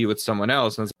shouldn't be with someone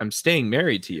else. And I'm staying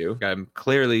married to you. I'm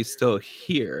clearly still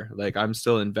here. Like, I'm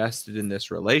still invested in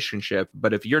this relationship.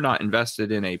 But if you're not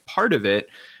invested in a part of it,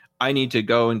 I need to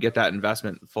go and get that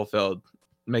investment fulfilled,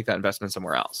 make that investment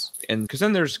somewhere else. And because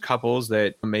then there's couples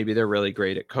that maybe they're really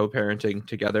great at co-parenting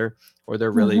together, or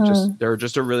they're really they're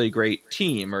just a really great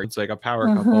team, or it's like a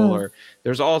power couple, or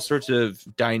there's all sorts of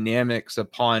dynamics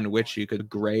upon which you could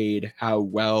grade how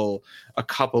well a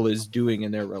couple is doing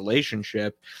in their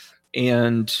relationship.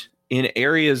 And in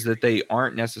areas that they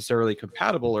aren't necessarily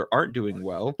compatible or aren't doing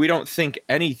well, we don't think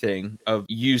anything of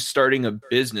you starting a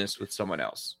business with someone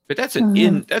else. But that's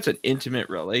an that's an intimate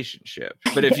relationship.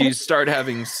 But if you start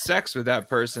having sex with that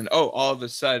person, all of a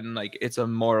sudden, like, it's a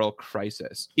moral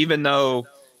crisis. Even though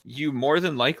you more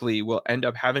than likely will end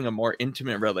up having a more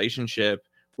intimate relationship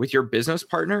with your business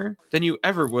partner than you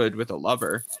ever would with a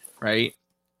lover, right?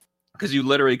 Because you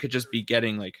literally could just be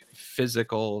getting like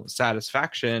physical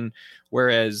satisfaction,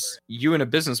 whereas you and a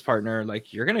business partner,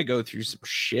 like, you're gonna go through some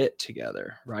shit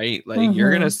together, right? Like,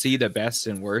 you're gonna see the best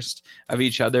and worst of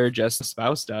each other, just a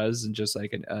spouse does, and just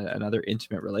like another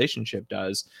intimate relationship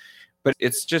does. But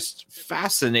it's just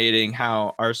fascinating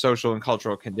how our social and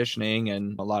cultural conditioning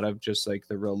and a lot of just like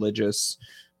the religious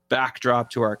backdrop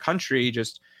to our country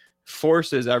just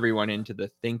forces everyone into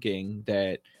the thinking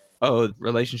that,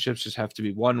 relationships just have to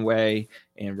be one way,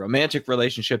 and romantic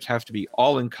relationships have to be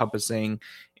all encompassing.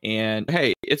 And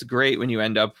hey, it's great when you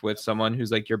end up with someone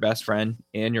who's like your best friend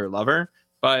and your lover,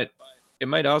 but they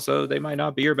might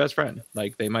not be your best friend.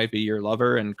 Like, they might be your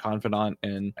lover and confidant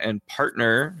and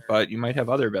partner, but you might have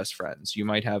other best friends. You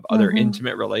might have other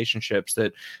intimate relationships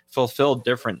that fulfill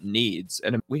different needs.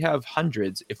 And we have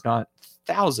hundreds, if not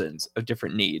thousands, of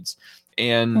different needs.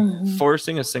 And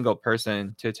forcing a single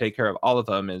person to take care of all of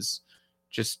them is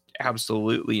just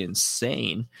absolutely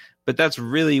insane. But that's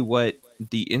really what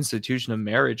the institution of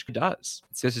marriage does.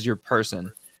 This is your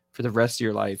person for the rest of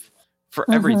your life, for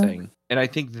everything. And I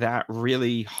think that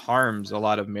really harms a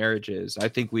lot of marriages. I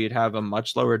think we'd have a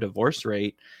much lower divorce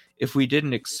rate if we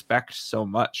didn't expect so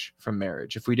much from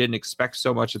marriage, if we didn't expect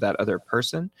so much of that other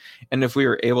person, and if we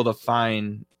were able to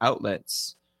find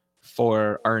outlets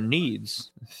for our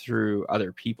needs through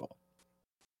other people.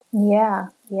 Yeah.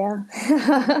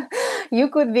 You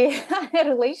could be a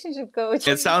relationship coach.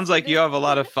 It sounds like you have a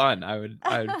lot of fun. I would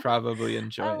probably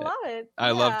enjoy I love it.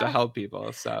 I love to help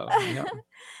people. So yeah.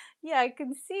 Yeah, I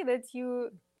can see that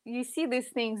you see these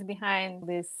things behind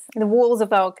the walls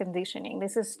of our conditioning.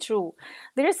 This is true.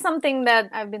 There is something that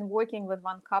I've been working with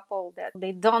one couple that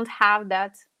they don't have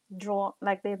that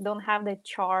they don't have that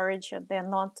charge, and they're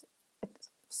not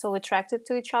so attracted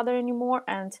to each other anymore,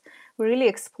 and we really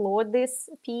explored this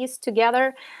piece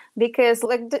together, because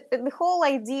like the whole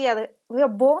idea that we are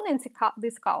born into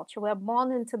this culture, we are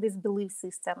born into this belief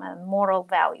system and moral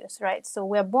values, right? So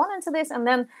we are born into this, and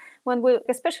then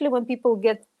especially when people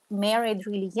get married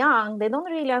really young, they don't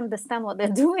really understand what they're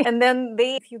doing, and then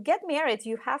if you get married,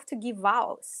 you have to give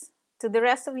vows to the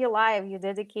rest of your life. You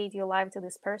dedicate your life to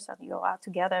this person you are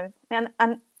together, and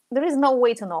there is no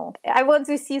way to know. I want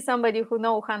to see somebody who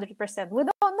knows 100%. We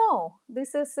don't know.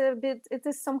 This is it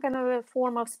is some kind of a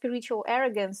form of spiritual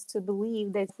arrogance to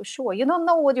believe that for sure. You don't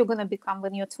know what you're going to become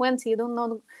when you're 20. You don't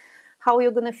know how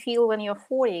you're going to feel when you're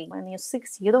 40, when you're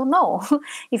 60. You don't know.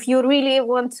 If you really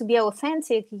want to be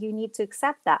authentic, you need to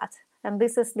accept that. And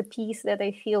this is the piece that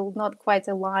I feel not quite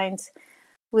aligned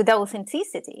with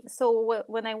authenticity. So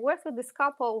when I worked with this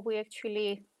couple, we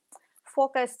actually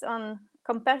focused on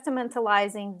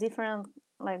compartmentalizing different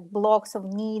like blocks of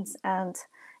needs and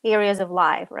areas of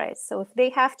life, right? So if they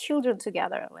have children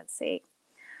together, let's say,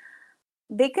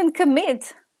 they can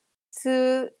commit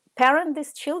to parent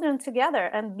these children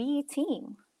together and be a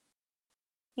team,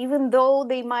 even though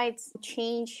they might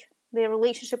change their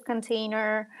relationship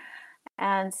container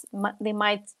and they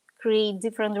might create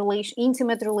different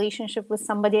intimate relationship with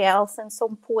somebody else at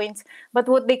some point. But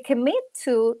what they commit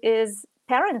to is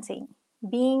parenting,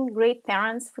 being great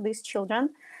parents for these children,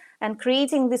 and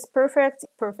creating this perfect,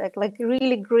 like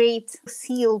really great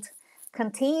sealed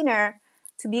container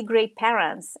to be great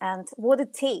parents, and what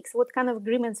it takes, what kind of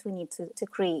agreements we need to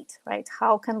create, right?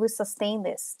 How can we sustain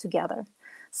this together?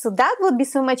 So that would be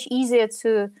so much easier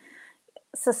to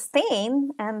sustain,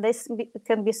 and this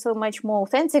can be so much more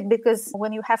authentic, because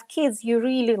when you have kids, you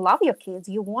really love your kids.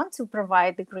 You want to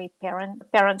provide the great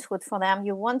parenthood for them.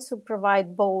 You want to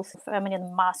provide both feminine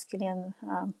and masculine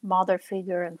mother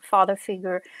figure and father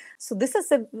figure. So this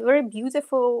is a very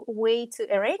beautiful way to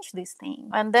arrange this thing.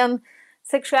 And then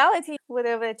sexuality,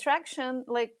 whatever attraction,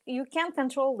 like you can't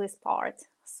control this part.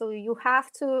 So you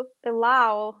have to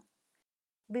allow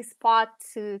this part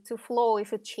to flow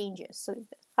if it changes. So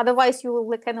Otherwise, you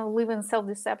will kind of live in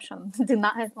self-deception,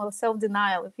 denial, or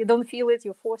self-denial. If you don't feel it,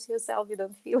 you force yourself. You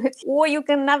don't feel it, or you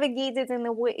can navigate it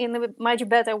in a much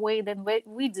better way than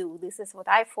we do. This is what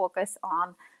I focus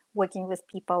on working with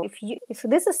people. If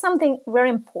this is something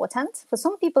very important for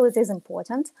some people, it is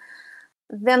important.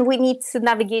 Then we need to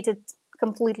navigate it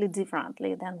completely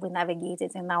differently than we navigate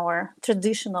it in our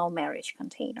traditional marriage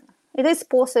container. It is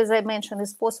possible, as I mentioned,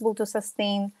 it's possible to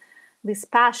sustain this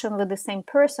passion with the same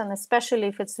person, especially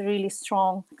if it's a really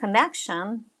strong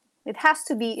connection. It has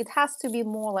to be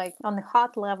more like on the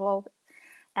heart level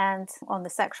and on the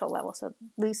sexual level. So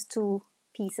these two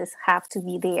pieces have to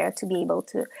be there to be able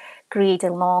to create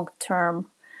a long-term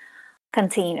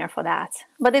container for that.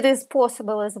 But it is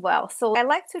possible as well. So I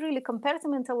like to really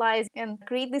compartmentalize and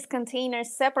create these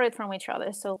containers separate from each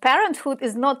other. So parenthood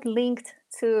is not linked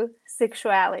to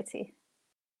sexuality,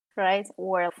 right?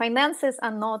 Or finances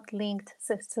are not linked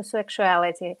to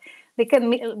sexuality. They can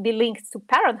be linked to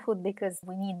parenthood because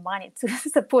we need money to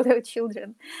support our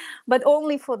children, but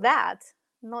only for that,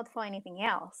 not for anything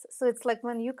else. So it's like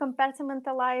when you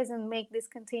compartmentalize and make these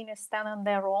containers stand on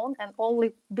their own and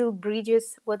only build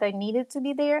bridges what are needed to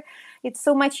be there, it's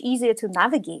so much easier to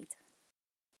navigate.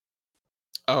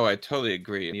 Oh, I totally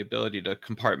agree. The ability to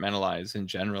compartmentalize in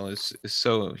general is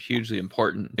so hugely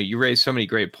important. You raised so many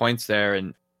great points there,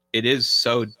 and it is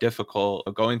so difficult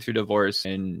going through divorce,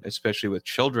 and especially with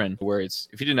children, where it's,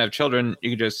 if you didn't have children, you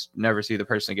could just never see the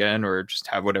person again, or just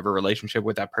have whatever relationship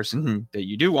with that person that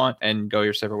you do want and go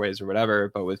your separate ways or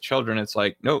whatever. But with children, it's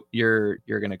like, nope, you're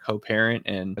going to co-parent.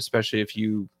 And especially if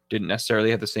you didn't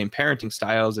necessarily have the same parenting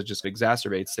styles, it just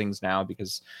exacerbates things now,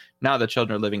 because now the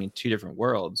children are living in two different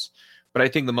worlds. But I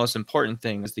think the most important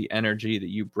thing is the energy that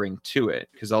you bring to it.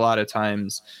 Because a lot of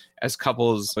times as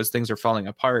couples, as things are falling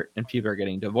apart and people are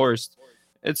getting divorced,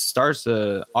 it starts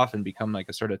to often become like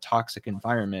a sort of toxic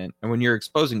environment. And when you're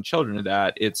exposing children to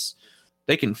that,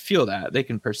 they can feel that, they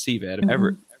can perceive it.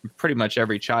 Pretty much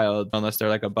every child, unless they're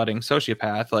like a budding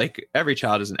sociopath, like every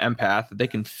child is an empath. They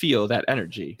can feel that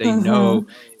energy. They know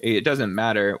it doesn't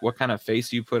matter what kind of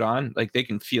face you put on, like they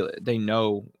can feel it. They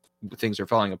know things are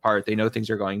falling apart. They know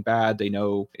things are going bad. They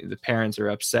know the parents are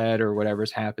upset or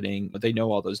whatever's happening, but they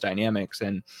know all those dynamics.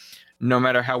 And no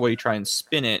matter how well you try and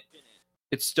spin it,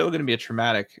 it's still going to be a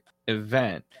traumatic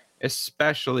event,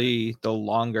 especially the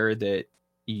longer that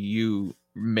you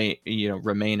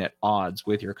remain at odds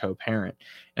with your co-parent.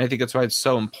 And I think that's why it's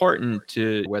so important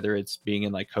to, whether it's being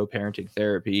in like co-parenting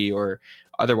therapy or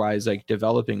otherwise, like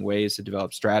developing ways to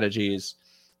develop strategies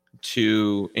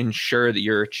to ensure that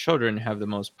your children have the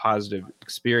most positive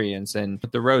experience. And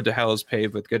the road to hell is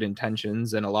paved with good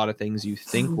intentions, and a lot of things you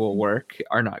think will work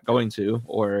are not going to,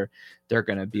 or they're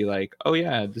going to be like, oh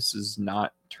yeah, this is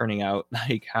not turning out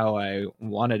like how I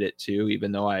wanted it to,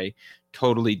 even though I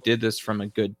totally did this from a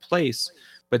good place.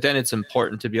 But then it's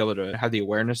important to be able to have the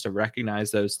awareness to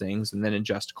recognize those things and then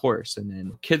adjust course. And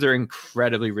then kids are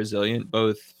incredibly resilient,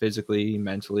 both physically,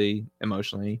 mentally,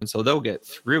 emotionally. And so they'll get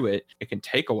through it. It can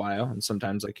take a while. And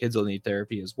sometimes like kids will need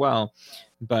therapy as well.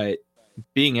 But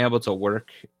being able to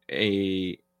work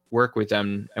with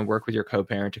them and work with your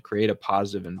co-parent to create a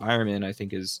positive environment, I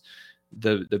think is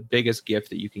the biggest gift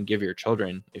that you can give your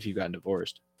children if you've gotten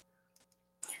divorced.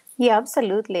 Yeah,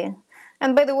 absolutely.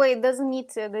 And by the way, it doesn't need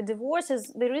to,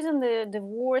 the reason the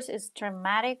divorce is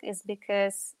traumatic is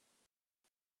because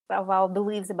of our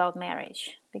beliefs about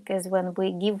marriage. Because when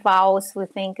we give vows, we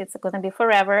think it's going to be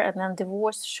forever, and then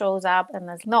divorce shows up and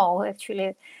says, no,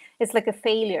 actually, it's like a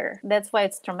failure. That's why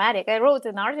it's traumatic. I wrote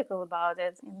an article about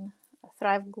it in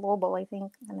Thrive Global, I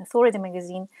think, an Authority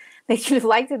magazine. They actually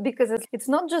liked it because it's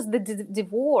not just the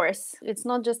divorce. It's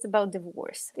not just about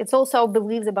divorce. It's also our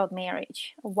beliefs about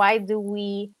marriage. Why do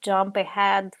we jump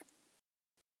ahead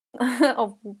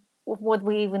of what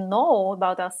we even know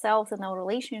about ourselves and our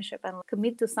relationship and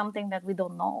commit to something that we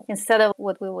don't know, instead of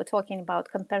what we were talking about,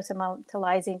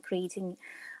 compartmentalizing, creating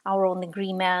our own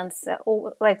agreements,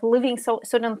 like leaving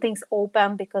certain things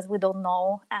open because we don't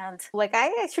know. And like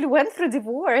I actually went through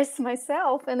divorce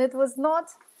myself, and it was not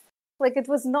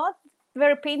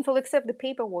very painful, except the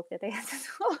paperwork that I had to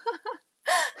do.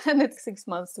 And it's 6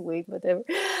 months to wait, whatever.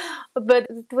 But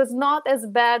it was not as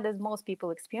bad as most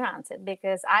people experience it,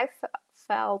 because I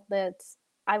felt that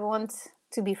I want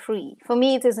to be free. For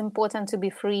me, it is important to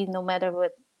be free, no matter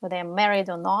whether I'm married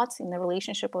or not, in a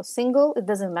relationship or single. It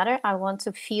doesn't matter. I want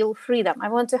to feel freedom. I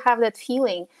want to have that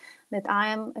feeling that I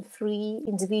am a free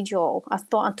individual,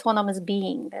 autonomous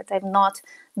being, that I'm not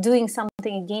doing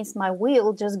something against my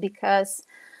will just because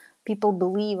people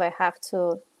believe I have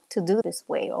to do this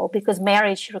way, or because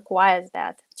marriage requires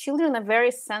that. Children are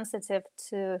very sensitive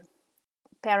to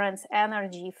parents'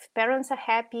 energy. If parents are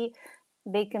happy,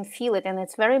 they can feel it, and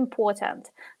it's very important.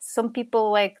 Some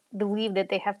people like believe that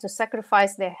they have to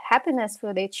sacrifice their happiness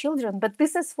for their children, but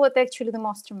this is what actually the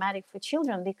most traumatic for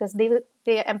children, because they're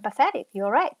empathetic.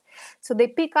 You're right. So they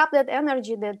pick up that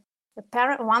energy that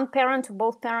one parent or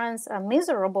both parents are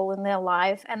miserable in their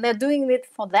life, and they're doing it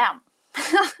for them.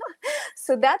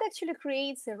 So that actually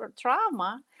creates a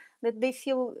trauma that they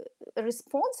feel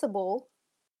responsible,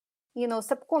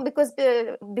 because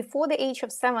before the age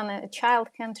of 7, a child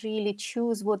can't really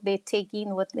choose what they take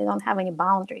in, what they don't have any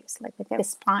boundaries, like they have a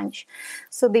sponge.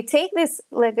 So they take this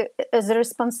like as a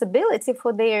responsibility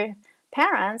for their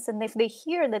parents, and if they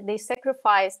hear that they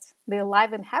sacrificed their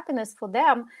life and happiness for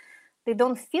them, they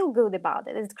don't feel good about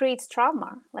it. It creates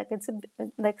trauma. Like it's a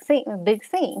big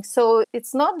thing. So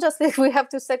it's not just that we have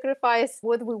to sacrifice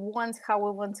what we want, how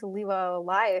we want to live our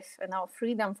life and our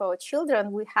freedom for our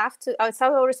children. We have to, it's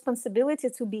our responsibility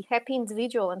to be happy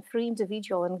individual and free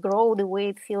individual and grow the way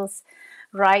it feels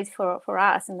right for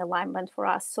us and alignment for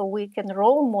us, so we can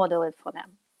role model it for them.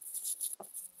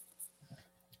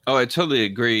 Oh, I totally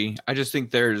agree. I just think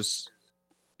there's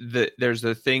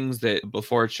the things that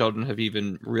before children have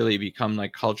even really become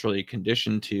like culturally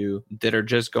conditioned to, that are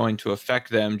just going to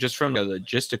affect them just from a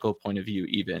logistical point of view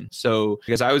even. So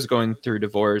because I was going through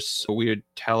divorce, we would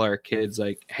tell our kids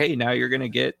like, hey, now you're going to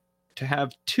get to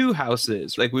have 2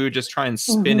 houses. Like we would just try and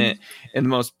spin it in the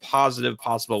most positive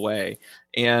possible way.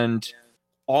 And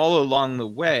all along the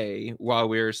way, while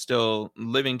we were still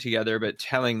living together but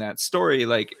telling that story,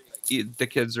 like the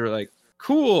kids are like,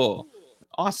 cool,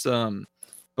 awesome.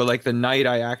 But like the night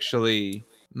I actually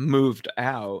moved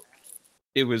out,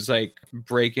 it was like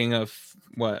breaking a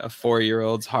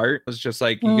 4-year-old's heart. It was just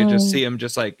like, you could just see him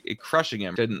just like crushing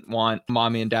him. Didn't want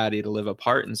mommy and daddy to live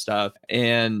apart and stuff.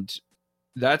 And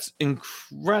that's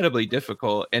incredibly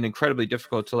difficult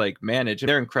to like manage.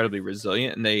 They're incredibly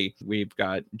resilient, and we've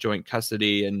got joint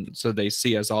custody, and so they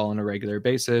see us all on a regular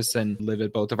basis and live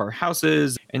at both of our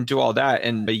houses and do all that.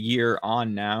 And a year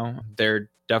on now, they're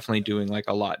definitely doing like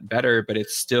a lot better, but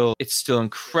it's still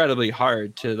incredibly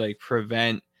hard to like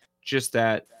prevent just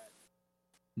that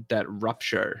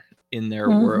rupture in their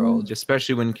world,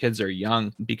 especially when kids are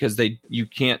young, because you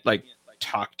can't like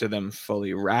talk to them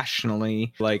fully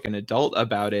rationally like an adult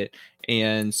about it.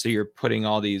 And so you're putting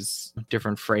all these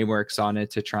different frameworks on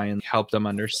it to try and help them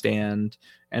understand,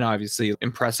 and obviously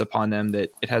impress upon them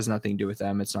that it has nothing to do with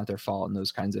them, it's not their fault, and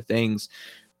those kinds of things.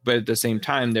 But at the same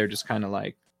time, they're just kind of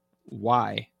like,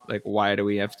 why do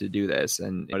we have to do this?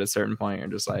 And at a certain point, you're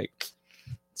just like,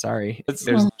 sorry,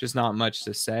 there's just not much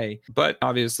to say. But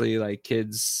obviously, like,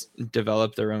 kids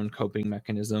develop their own coping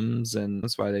mechanisms, and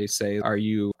that's why they say, are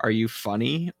you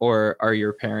funny, or are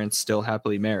your parents still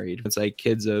happily married? It's like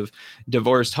kids of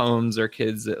divorced homes or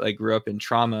kids that like grew up in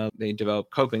trauma, they develop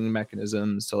coping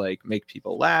mechanisms to like make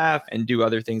people laugh and do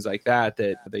other things like that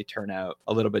they turn out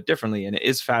a little bit differently. And it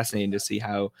is fascinating to see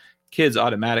how kids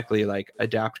automatically like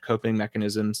adapt coping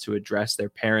mechanisms to address their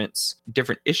parents'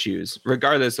 different issues,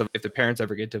 regardless of if the parents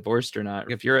ever get divorced or not.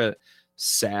 If you're a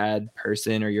sad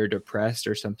person or you're depressed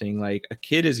or something, like a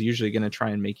kid is usually going to try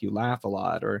and make you laugh a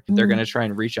lot, or they're going to try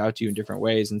and reach out to you in different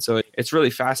ways. And so it's really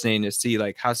fascinating to see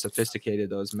like how sophisticated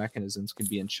those mechanisms can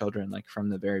be in children, like from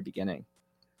the very beginning.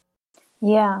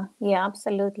 Yeah,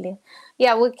 absolutely.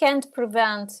 Yeah, we can't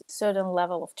prevent certain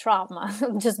level of trauma.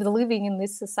 Just living in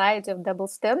this society of double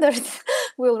standards,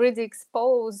 we already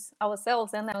expose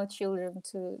ourselves and our children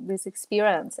to these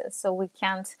experiences. So we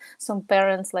can't, some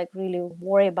parents like really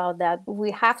worry about that. We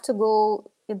have to go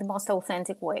in the most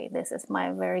authentic way. This is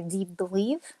my very deep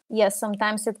belief. Yes,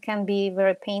 sometimes it can be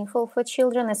very painful for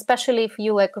children, especially if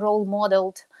you like role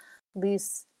modeled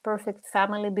this perfect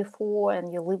family before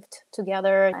and you lived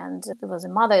together and there was a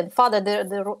mother and father,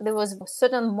 there was a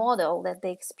certain model that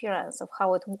they experience of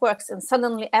how it works, and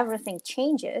suddenly everything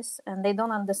changes and they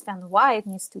don't understand why it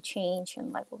needs to change.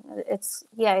 And like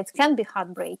it can be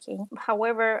heartbreaking.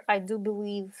 However, I do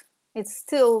believe it's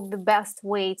still the best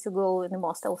way to go in the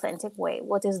most authentic way.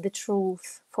 What is the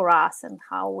truth for us, and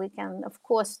how we can, of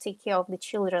course, take care of the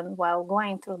children while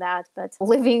going through that. But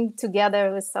living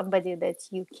together with somebody that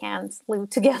you can't live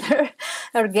together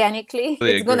organically,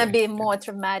 it's going to be more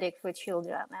traumatic for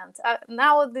children. And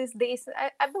now these days,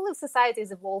 I believe society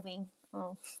is evolving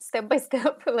step by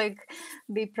step. Like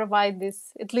they provide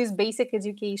this at least basic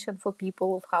education for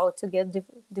people of how to get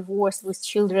divorced with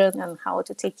children and how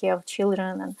to take care of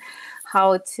children and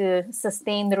how to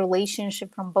sustain the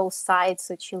relationship from both sides,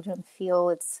 so children feel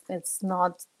it's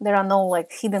not, there are no like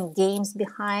hidden games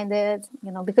behind it,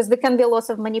 because there can be a lot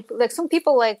of like some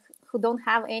people like who don't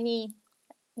have any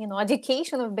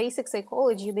education of basic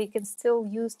psychology, they can still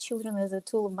use children as a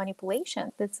tool of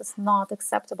manipulation. This is not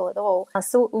acceptable at all.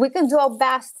 So we can do our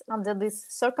best under these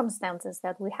circumstances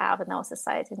that we have in our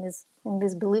society, in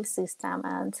this belief system,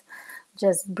 and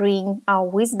just bring our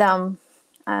wisdom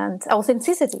and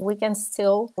authenticity. We can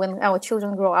still, when our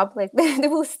children grow up, like they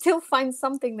will still find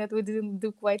something that we didn't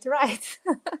do quite right.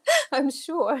 I'm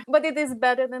sure. But it is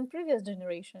better than previous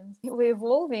generations. We're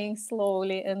evolving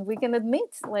slowly, and we can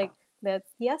admit that,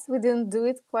 yes, we didn't do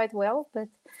it quite well, but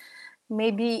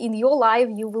maybe in your life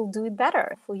you will do it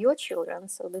better for your children.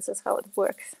 So this is how it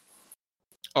works.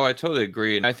 Oh, I totally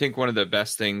agree. And I think one of the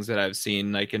best things that I've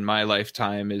seen, like in my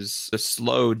lifetime, is the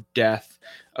slow death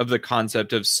of the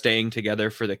concept of staying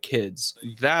together for the kids.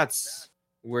 That's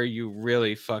where you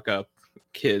really fuck up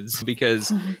kids,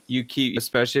 because you keep,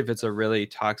 especially if it's a really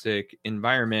toxic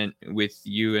environment with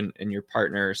you and your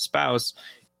partner or spouse,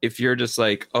 if you're just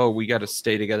like, oh, we got to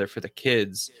stay together for the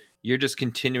kids, you're just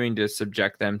continuing to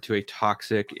subject them to a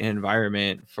toxic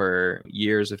environment for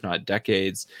years, if not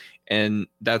decades. And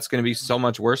that's going to be so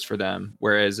much worse for them.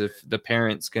 Whereas if the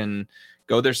parents can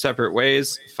go their separate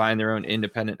ways, find their own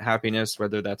independent happiness,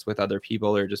 whether that's with other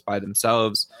people or just by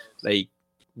themselves, like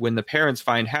when the parents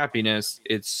find happiness,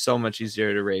 it's so much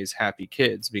easier to raise happy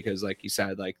kids, because like you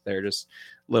said, like they're just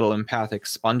little empathic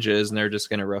sponges and they're just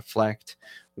going to reflect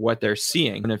what they're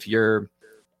seeing. And if you're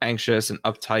anxious and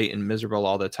uptight and miserable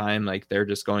all the time, like they're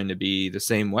just going to be the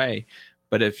same way.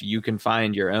 But if you can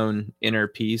find your own inner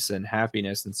peace and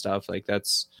happiness and stuff, like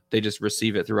they just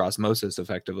receive it through osmosis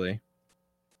effectively.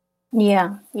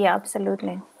 Yeah,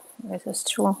 absolutely. This is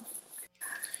true.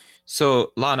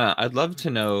 So, Lana, I'd love to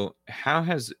know, how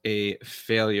has a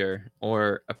failure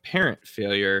or apparent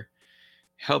failure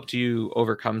helped you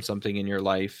overcome something in your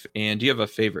life? And do you have a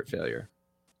favorite failure?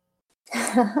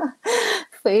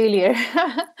 Failure.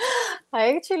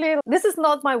 This is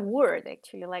not my word,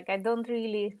 actually. Like, I don't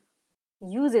really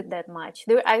use it that much.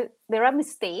 There are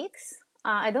mistakes.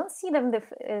 I don't see them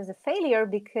as a failure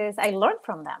because I learn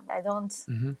from them. I don't,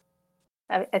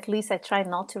 at least I try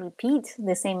not to repeat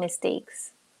the same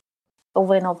mistakes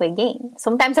over and over again.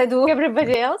 Sometimes I do,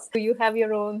 everybody else. You have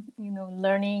your own,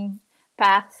 learning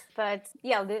path. But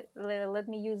yeah, let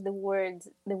me use the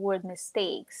word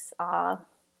mistakes.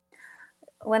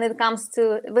 When it comes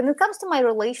to my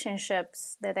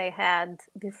relationships that I had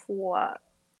before,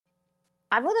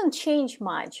 I wouldn't change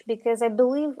much because I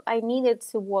believe I needed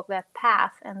to walk that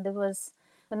path. And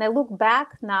when I look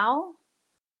back now,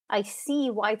 I see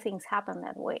why things happen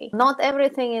that way. Not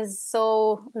everything is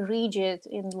so rigid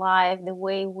in life the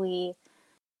way we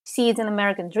see it in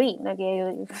American Dream.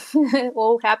 Okay,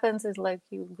 all happens is like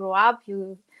you grow up,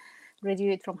 you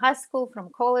graduate from high school, from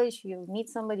college, you meet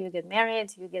somebody, you get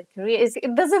married, you get career.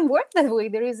 It doesn't work that way.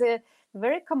 There is a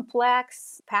very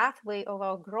complex pathway of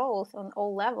our growth on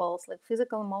all levels, like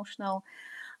physical, emotional,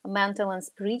 mental, and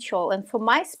spiritual. And for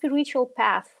my spiritual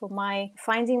path, for my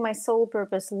finding my soul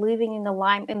purpose, living in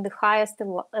the highest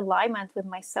alignment with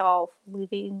myself,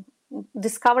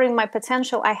 discovering my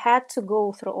potential, I had to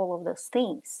go through all of those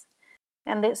things.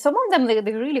 And some of them, they're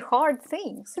really hard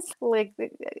things. Like,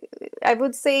 I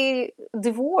would say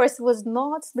divorce was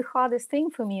not the hardest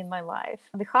thing for me in my life.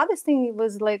 The hardest thing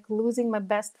was like losing my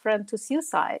best friend to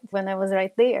suicide when I was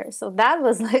right there. So that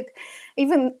was like,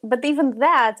 even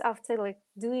that, after like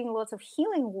doing lots of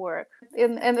healing work,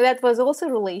 and that was also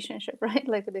a relationship, right?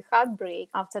 Like the heartbreak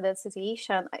after that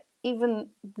situation, even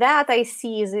that I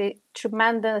see is a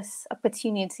tremendous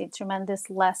opportunity, tremendous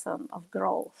lesson of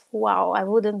growth. Wow, I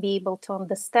wouldn't be able to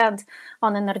understand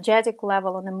on an energetic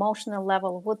level, on emotional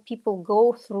level, what people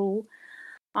go through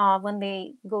when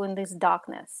they go in this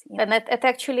darkness. And it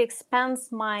actually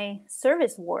expands my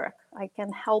service work. I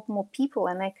can help more people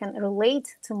and I can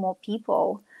relate to more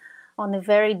people on a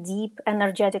very deep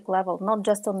energetic level, not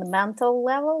just on the mental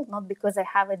level, not because I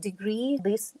have a degree,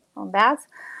 this on that,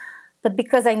 but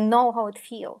because I know how it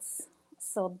feels.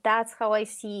 So that's how I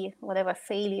see whatever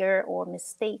failure or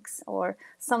mistakes or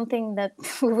something that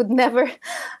we would never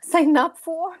sign up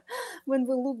for. When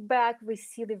we look back, we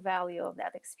see the value of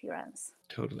that experience.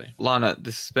 Totally. Lana,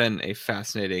 this has been a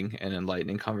fascinating and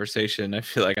enlightening conversation. I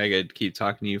feel like I could keep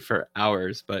talking to you for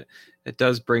hours, but it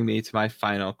does bring me to my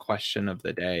final question of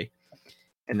the day.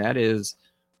 And that is,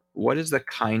 what is the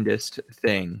kindest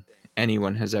thing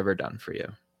anyone has ever done for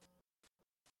you?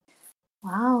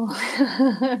 Wow.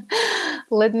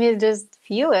 Let me just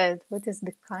feel it. What is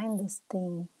the kindest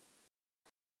thing?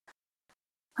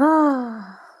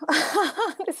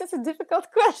 This is a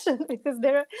difficult question because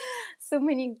there are so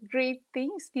many great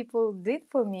things people did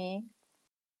for me.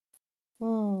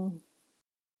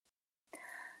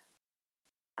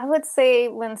 I would say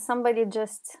when somebody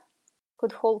just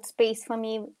could hold space for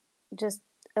me, just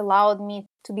allowed me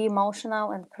to be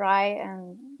emotional and cry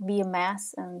and be a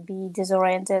mess and be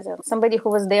disoriented, and somebody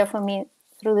who was there for me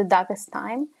through the darkest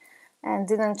time and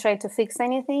didn't try to fix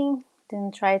anything,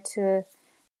 didn't try to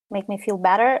make me feel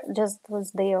better, just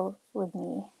was there with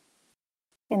me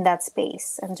in that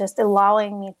space and just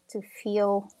allowing me to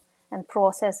feel and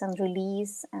process and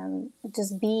release and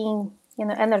just being,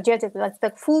 energetic, like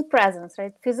full presence,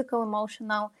 right? Physical,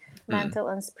 emotional, mental,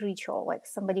 and spiritual. Like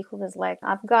somebody who was like,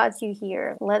 I've got you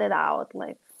here, let it out.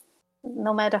 Like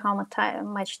no matter how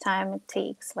much time it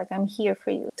takes, like I'm here for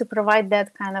you. To provide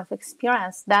that kind of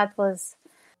experience, that was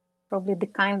probably the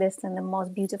kindest and the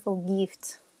most beautiful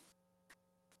gift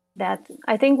that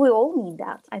I think we all need.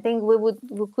 That I think we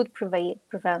could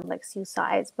prevent like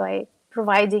suicides by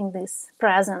providing this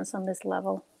presence on this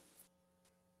level.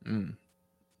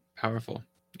 Powerful.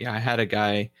 Yeah, I had a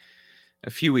guy a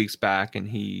few weeks back, and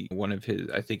I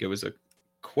think it was a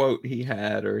quote he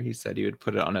had, or he said he would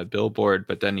put it on a billboard,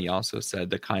 but then he also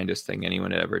said the kindest thing anyone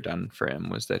had ever done for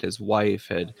him was that his wife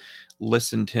had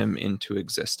listened him into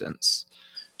existence.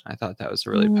 I thought that was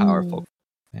really powerful.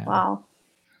 Yeah. Wow.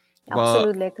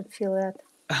 Absolutely, I could feel that.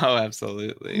 Oh,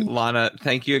 absolutely. Lana,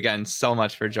 thank you again so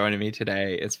much for joining me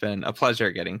today. It's been a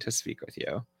pleasure getting to speak with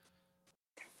you.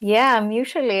 Yeah,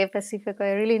 mutually, Pacifico.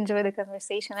 I really enjoyed the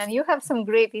conversation, and you have some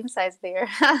great insights there.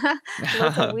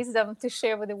 Lots of wisdom to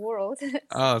share with the world.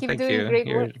 Oh, keep thank doing you. Great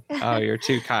work. You're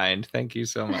too kind. Thank you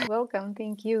so much. Welcome.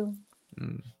 Thank you.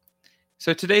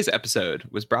 So today's episode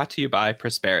was brought to you by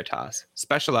Prosperitas,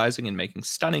 specializing in making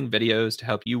stunning videos to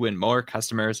help you win more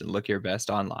customers and look your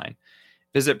best online.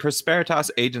 Visit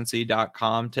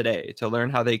ProsperitaSagency.com today to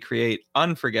learn how they create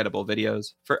unforgettable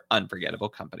videos for unforgettable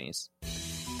companies.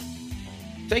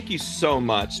 Thank you so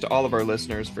much to all of our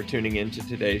listeners for tuning in to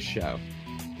today's show.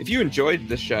 If you enjoyed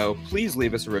the show, please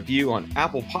leave us a review on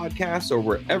Apple Podcasts or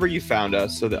wherever you found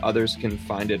us so that others can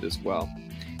find it as well.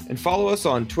 And follow us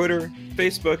on Twitter,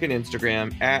 Facebook, and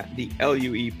Instagram at the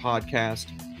LUE Podcast,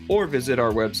 or visit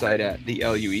our website at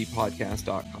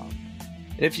theluepodcast.com.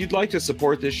 And if you'd like to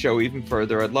support this show even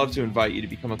further, I'd love to invite you to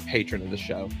become a patron of the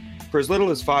show. For as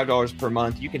little as $5 per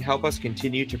month, you can help us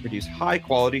continue to produce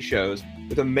high-quality shows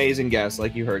with amazing guests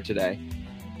like you heard today.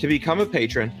 To become a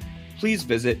patron, please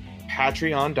visit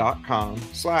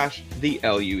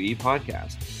patreon.com/theLUE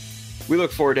Podcast. We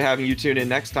look forward to having you tune in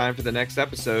next time for the next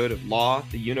episode of Law,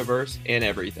 the Universe, and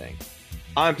Everything.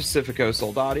 I'm Pacifico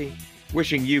Soldati,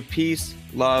 wishing you peace,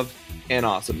 love, and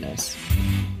awesomeness.